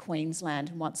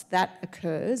Queensland. And once that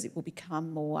occurs, it will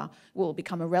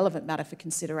become a relevant matter for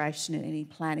consideration in any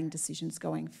planning decisions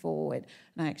going forward.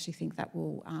 And I actually think that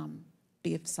will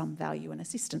be of some value and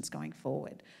assistance going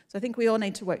forward. So I think we all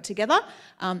need to work together.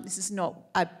 This is not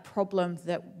a problem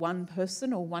that one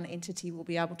person or one entity will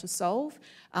be able to solve,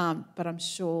 but I'm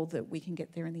sure that we can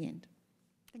get there in the end.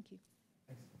 Thank you.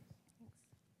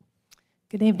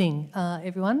 Good evening,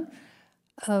 everyone.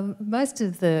 Most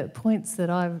of the points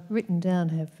that I've written down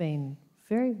have been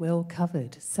very well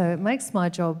covered, so it makes my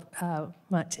job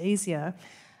much easier.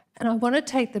 And I want to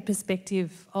take the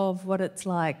perspective of what it's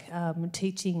like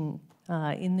teaching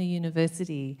in the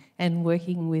university and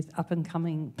working with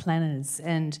up-and-coming planners.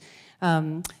 And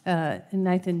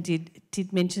Nathan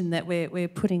did mention that we're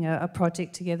putting a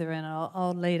project together, and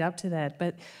I'll lead up to that.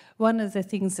 But one of the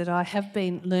things that I have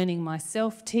been learning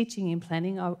myself teaching in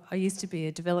planning, I used to be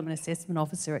a development assessment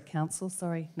officer at council,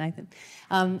 sorry Nathan,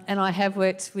 and I have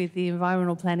worked with the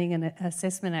Environmental Planning and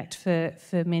Assessment Act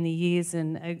for many years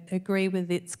and agree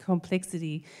with its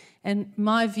complexity. And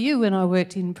my view when I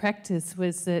worked in practice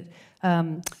was that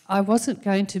I wasn't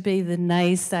going to be the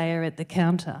naysayer at the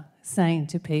counter saying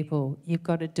to people, you've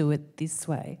got to do it this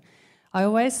way. I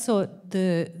always thought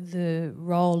the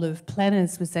role of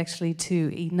planners was actually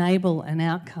to enable an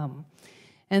outcome.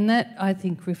 And that, I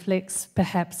think, reflects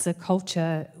perhaps a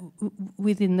culture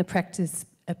within the practice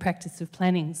of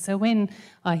planning. So when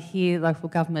I hear local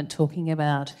government talking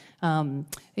about,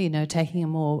 taking a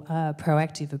more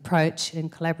proactive approach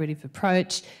and collaborative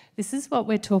approach, this is what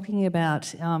we're talking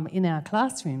about in our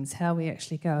classrooms, how we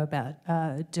actually go about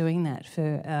doing that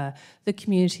for the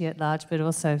community at large, but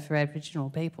also for Aboriginal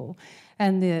people.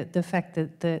 And the fact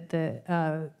that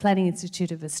the Planning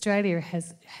Institute of Australia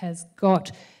has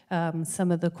got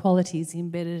some of the qualities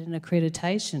embedded in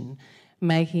accreditation,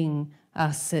 making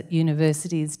us at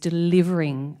universities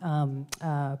delivering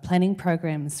planning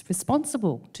programs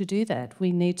responsible to do that.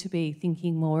 We need to be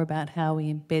thinking more about how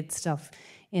we embed stuff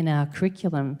in our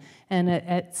curriculum. And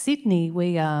at Sydney,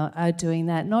 we are doing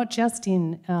that, not just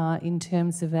in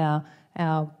terms of our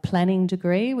planning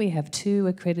degree. We have 2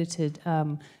 accredited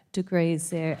degrees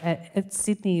there at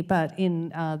Sydney, but in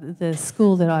the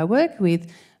school that I work with,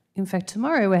 in fact,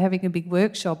 tomorrow we're having a big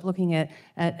workshop looking at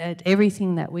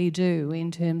everything that we do in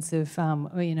terms of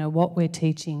what we're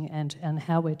teaching and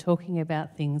how we're talking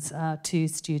about things to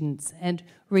students, and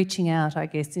reaching out, I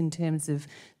guess, in terms of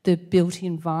the built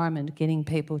environment, getting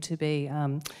people to be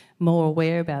more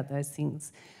aware about those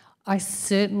things. I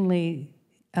certainly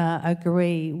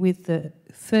agree with the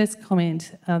first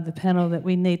comment of the panel that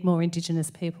we need more Indigenous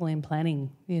people in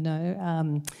planning. There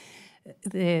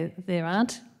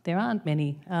aren't There aren't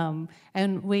many.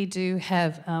 And we do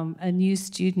have a new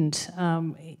student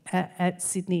at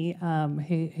Sydney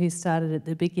who started at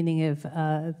the beginning of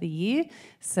the year.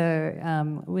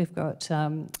 So we've got,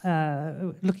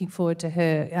 looking forward to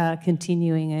her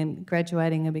continuing and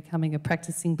graduating and becoming a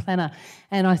practising planner.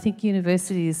 And I think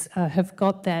universities have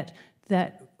got that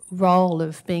role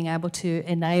of being able to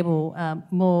enable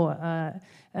more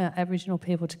Aboriginal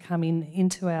people to come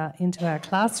into our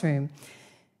classroom.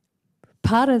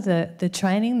 Part of the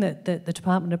training that the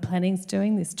Department of Planning is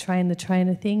doing, this train the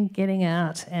trainer thing, getting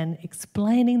out and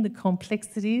explaining the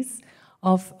complexities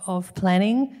of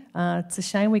planning. It's a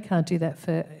shame we can't do that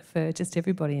for just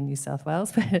everybody in New South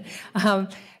Wales, but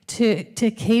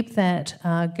to keep that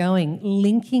going,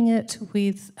 linking it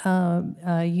with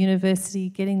university,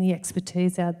 getting the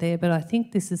expertise out there. But I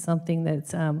think this is something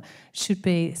that should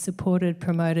be supported,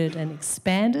 promoted and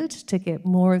expanded to get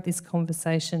more of this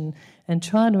conversation and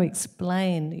trying to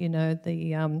explain, you know,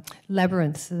 the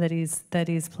labyrinth that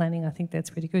is planning. I think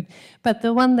that's really good. But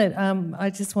the one that I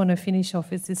just want to finish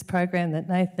off is this program that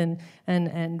Nathan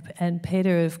and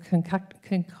Peter have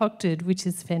concocted, which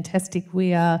is fantastic.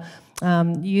 We are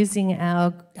using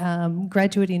our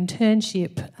graduate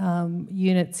internship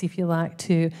units, if you like,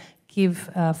 to give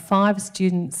 5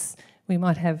 students. We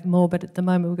might have more, but at the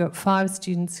moment we've got 5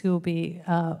 students who will be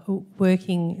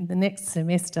working the next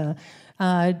semester,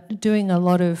 doing a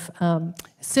lot of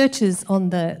searches on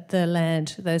the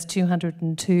land, those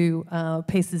 202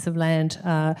 pieces of land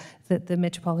that the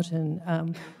Metropolitan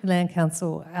Land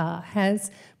Council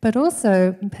has, but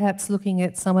also perhaps looking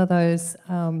at some of those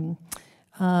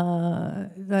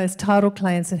title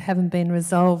claims that haven't been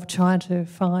resolved, trying to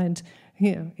find,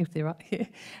 you know, if they're right here,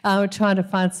 trying to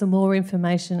find some more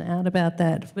information out about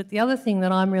that. But the other thing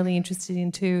that I'm really interested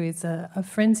in too is a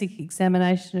forensic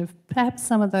examination of perhaps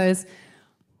some of those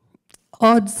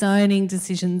odd zoning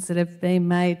decisions that have been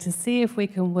made to see if we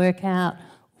can work out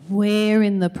where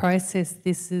in the process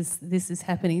this is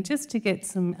happening, just to get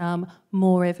some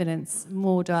more evidence,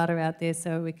 more data out there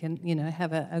so we can, you know,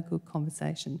 have a good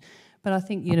conversation. But I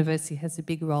think university has a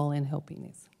big role in helping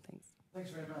this. Thanks. Thanks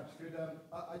very much. Good.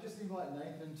 I just invite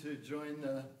Nathan to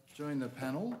join the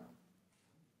panel.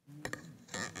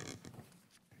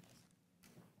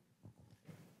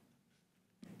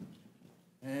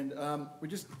 And we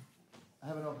just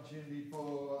have an opportunity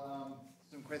for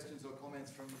some questions or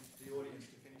comments from the audience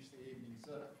to finish the evening.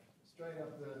 So straight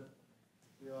up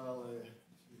the aisle there.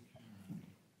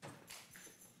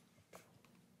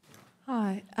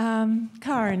 Hi,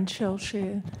 Karen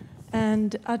Shellshire,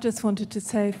 and I just wanted to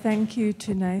say thank you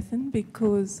to Nathan,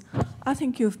 because I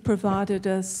think you've provided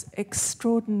us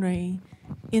extraordinary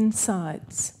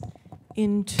insights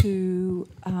into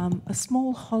a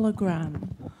small hologram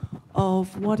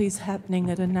of what is happening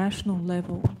at a national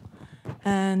level.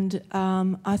 And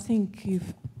I think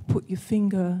you've put your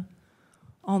finger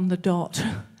on the dot,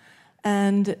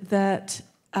 and that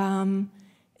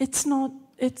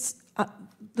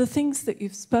the things that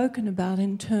you've spoken about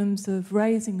in terms of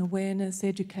raising awareness,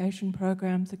 education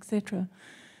programs, etc.,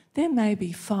 there may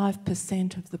be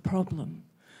 5% of the problem.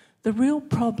 The real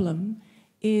problem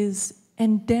is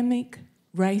endemic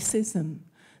racism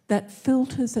that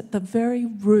filters at the very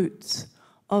roots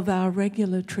of our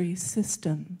regulatory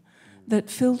system, that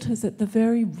filters at the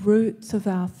very roots of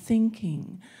our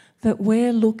thinking, that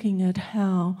we're looking at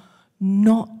how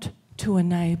not to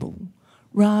enable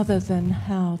rather than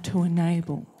how to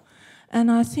enable. And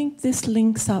I think this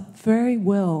links up very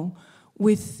well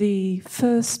with the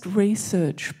first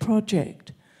research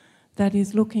project that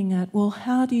is looking at, well,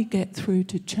 how do you get through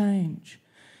to change?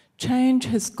 Change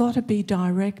has got to be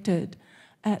directed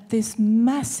at this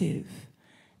massive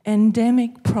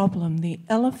endemic problem, the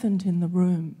elephant in the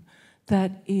room,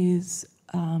 that is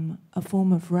a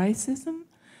form of racism,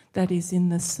 that is in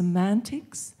the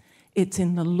semantics, it's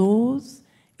in the laws,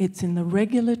 it's in the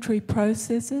regulatory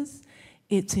processes,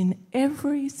 it's in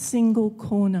every single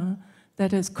corner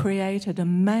that has created a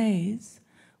maze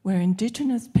where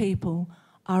Indigenous people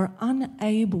are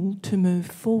unable to move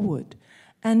forward.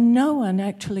 And no one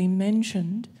actually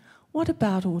mentioned, what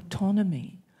about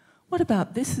autonomy? What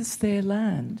about this is their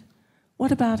land?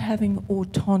 What about having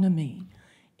autonomy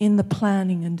in the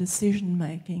planning and decision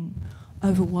making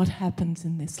over what happens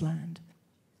in this land?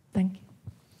 Thank you.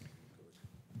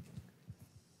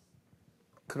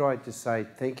 Could I just say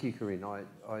thank you, Corinne?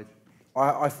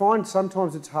 I find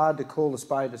sometimes it's hard to call a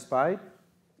spade,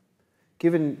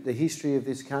 given the history of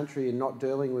this country and not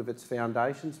dealing with its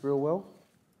foundations real well.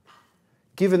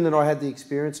 Given that I had the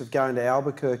experience of going to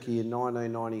Albuquerque in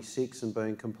 1996 and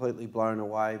being completely blown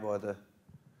away by the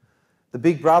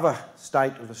big brother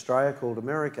state of Australia called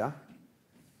America,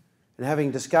 and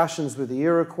having discussions with the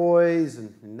Iroquois,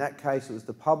 and in that case it was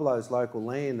the Pueblo's local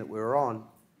land that we were on.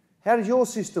 How does your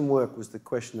system work was the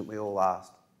question that we all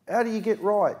asked. How do you get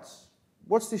rights?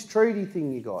 What's this treaty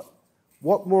thing you got?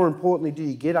 What, more importantly, do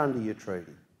you get under your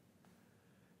treaty?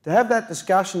 To have that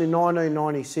discussion in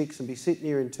 1996 and be sitting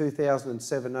here in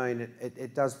 2017,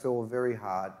 it does feel very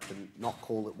hard to not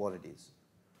call it what it is.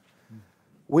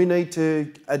 We need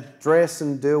to address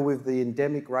and deal with the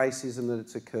endemic racism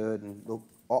that's occurred. And look,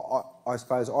 I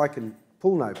suppose I can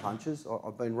pull no punches.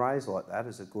 I've been raised like that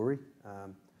as a Goori.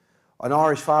 An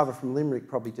Irish father from Limerick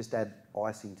probably just add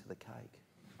icing to the cake.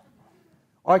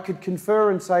 I could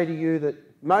confer and say to you that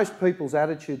most people's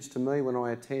attitudes to me when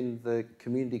I attend the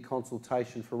community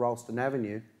consultation for Ralston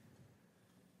Avenue,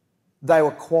 they were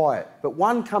quiet. But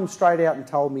one come straight out and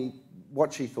told me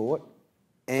what she thought,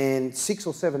 and 6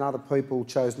 or 7 other people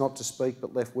chose not to speak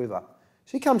but left with her.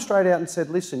 She come straight out and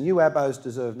said, listen, you Abos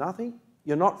deserve nothing.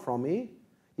 You're not from here.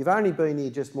 You've only been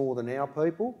here just more than our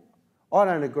people. I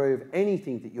don't agree with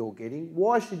anything that you're getting.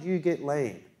 Why should you get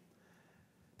land?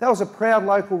 That was a proud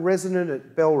local resident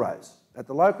at Belrose, at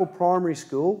the local primary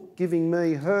school, giving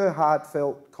me her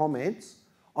heartfelt comments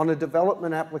on a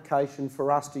development application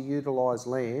for us to utilise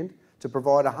land to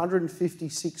provide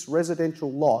 156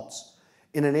 residential lots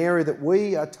in an area that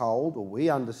we are told, or we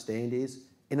understand, is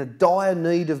in a dire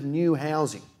need of new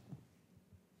housing.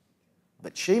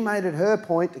 But she made it her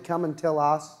point to come and tell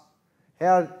us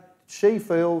how she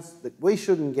feels that we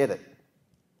shouldn't get it.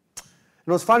 And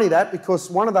it was funny that,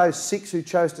 because one of those 6 who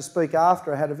chose to speak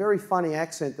after her had a very funny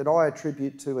accent that I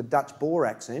attribute to a Dutch Boer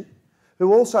accent,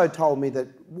 who also told me that,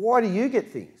 why do you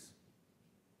get things?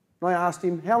 And I asked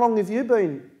him, how long have you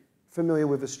been familiar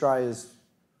with Australia's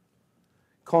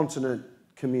continent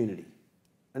community?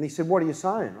 And he said, what are you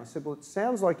saying? I said, well, it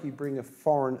sounds like you bring a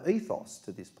foreign ethos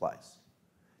to this place.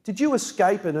 Did you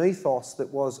escape an ethos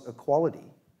that was equality?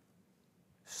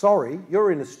 Sorry,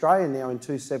 you're in Australia now in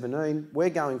 2017. We're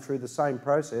going through the same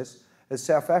process as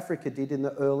South Africa did in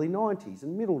the early 90s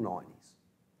and middle 90s.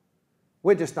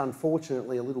 We're just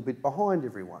unfortunately a little bit behind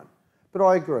everyone. But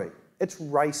I agree, it's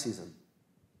racism.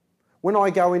 When I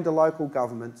go into local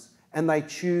governments and they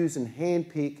choose and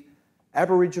handpick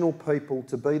Aboriginal people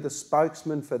to be the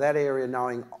spokesman for that area,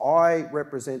 knowing I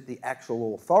represent the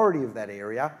actual authority of that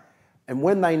area, and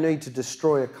when they need to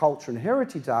destroy a culture and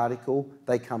heritage article,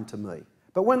 they come to me.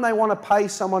 But when they want to pay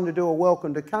someone to do a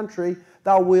welcome to country,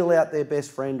 they'll wheel out their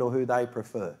best friend or who they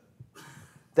prefer.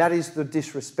 That is the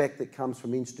disrespect that comes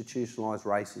from institutionalised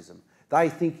racism. They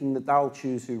thinking that they'll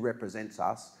choose who represents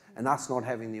us, and us not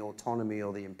having the autonomy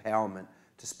or the empowerment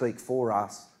to speak for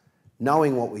us,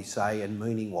 knowing what we say and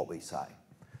meaning what we say.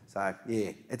 So,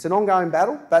 yeah, it's an ongoing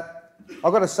battle, but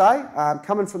I've got to say,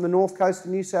 coming from the north coast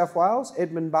of New South Wales,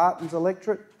 Edmund Barton's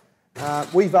electorate,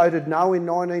 we voted no in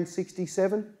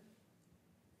 1967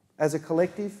 as a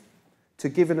collective to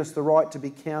giving us the right to be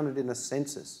counted in a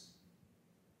census.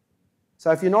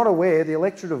 So if you're not aware, the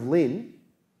electorate of Lynn,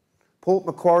 Port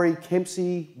Macquarie,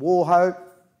 Kempsey, Wauchope,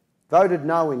 voted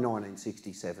no in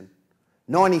 1967.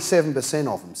 97%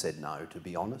 of them said no, to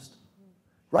be honest.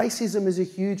 Racism is a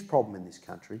huge problem in this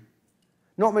country.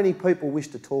 Not many people wish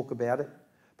to talk about it,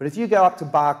 but if you go up to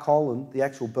Barcolin, the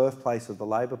actual birthplace of the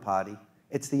Labor Party,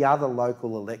 it's the other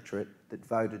local electorate that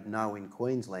voted no in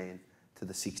Queensland to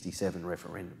the 67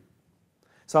 referendum.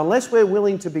 So unless we're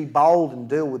willing to be bold and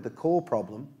deal with the core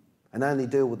problem and only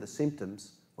deal with the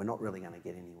symptoms, we're not really going to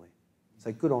get anywhere.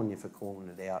 So good on you for calling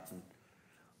it out, and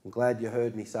I'm glad you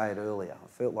heard me say it earlier. I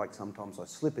felt like sometimes I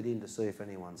slip it in to see if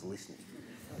anyone's listening.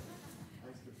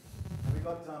 Have we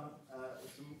got some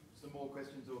more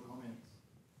questions or comments?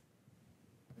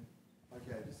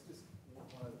 Okay, just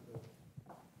one of the...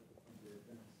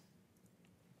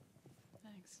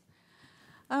 Thanks.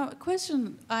 A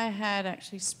question I had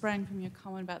actually sprang from your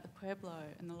comment about the Pueblo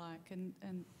and the like, and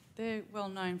they're well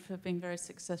known for being very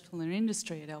successful in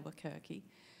industry at Albuquerque.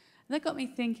 And that got me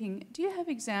thinking, do you have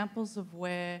examples of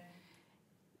where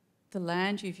the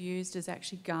land you've used has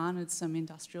actually garnered some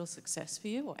industrial success for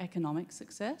you or economic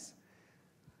success?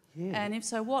 Yeah. And if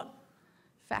so, what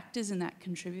factors in that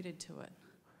contributed to it?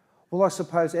 Well, I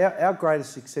suppose our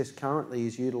greatest success currently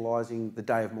is utilising the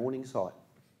day of mourning site.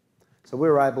 So we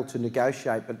were able to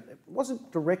negotiate, but it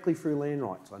wasn't directly through land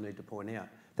rights, I need to point out.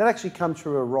 That actually comes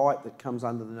through a right that comes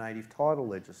under the native title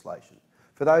legislation.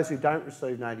 For those who don't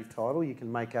receive native title, you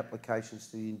can make applications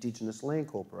to the Indigenous Land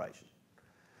Corporation.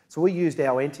 So we used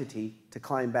our entity to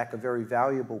claim back a very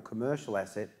valuable commercial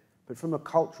asset, but from a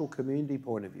cultural community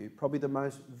point of view, probably the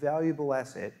most valuable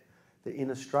asset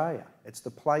in Australia. It's the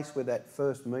place where that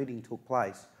first meeting took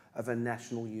place of a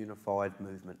national unified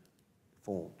movement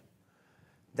formed.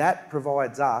 That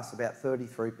provides us about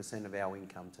 33% of our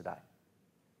income today.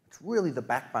 It's really the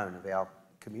backbone of our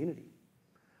community.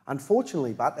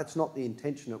 Unfortunately, but that's not the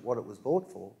intention of what it was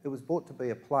bought for. It was bought to be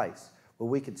a place where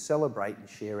we could celebrate and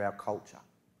share our culture,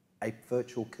 a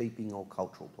virtual keeping or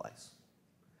cultural place.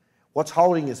 What's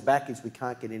holding us back is we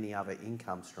can't get any other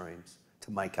income streams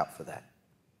to make up for that.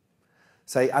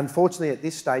 So unfortunately at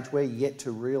this stage we're yet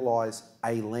to realise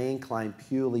a land claim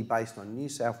purely based on New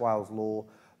South Wales law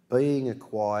being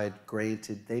acquired,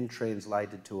 granted, then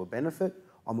translated to a benefit.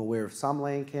 I'm aware of some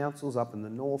land councils up in the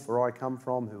north where I come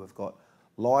from who have got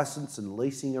licence and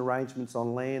leasing arrangements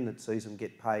on land that sees them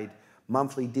get paid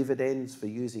monthly dividends for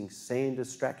using sand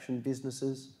extraction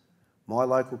businesses. My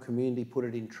local community put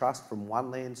it in trust from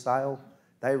one land sale.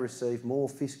 They receive more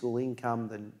fiscal income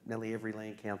than nearly every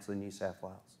land council in New South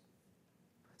Wales.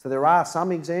 So there are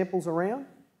some examples around.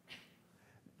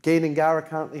 Gandangara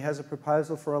currently has a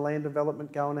proposal for a land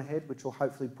development going ahead, which will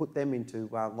hopefully put them into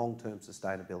long-term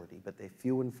sustainability, but they're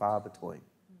few and far between.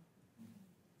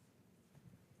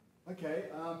 Okay,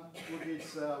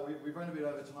 look, we've run a bit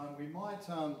over time.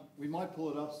 We might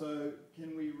pull it up. So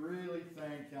can we really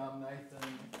thank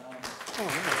Nathan?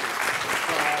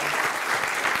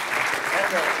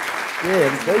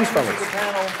 Yeah, please, fellas. The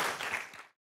panel.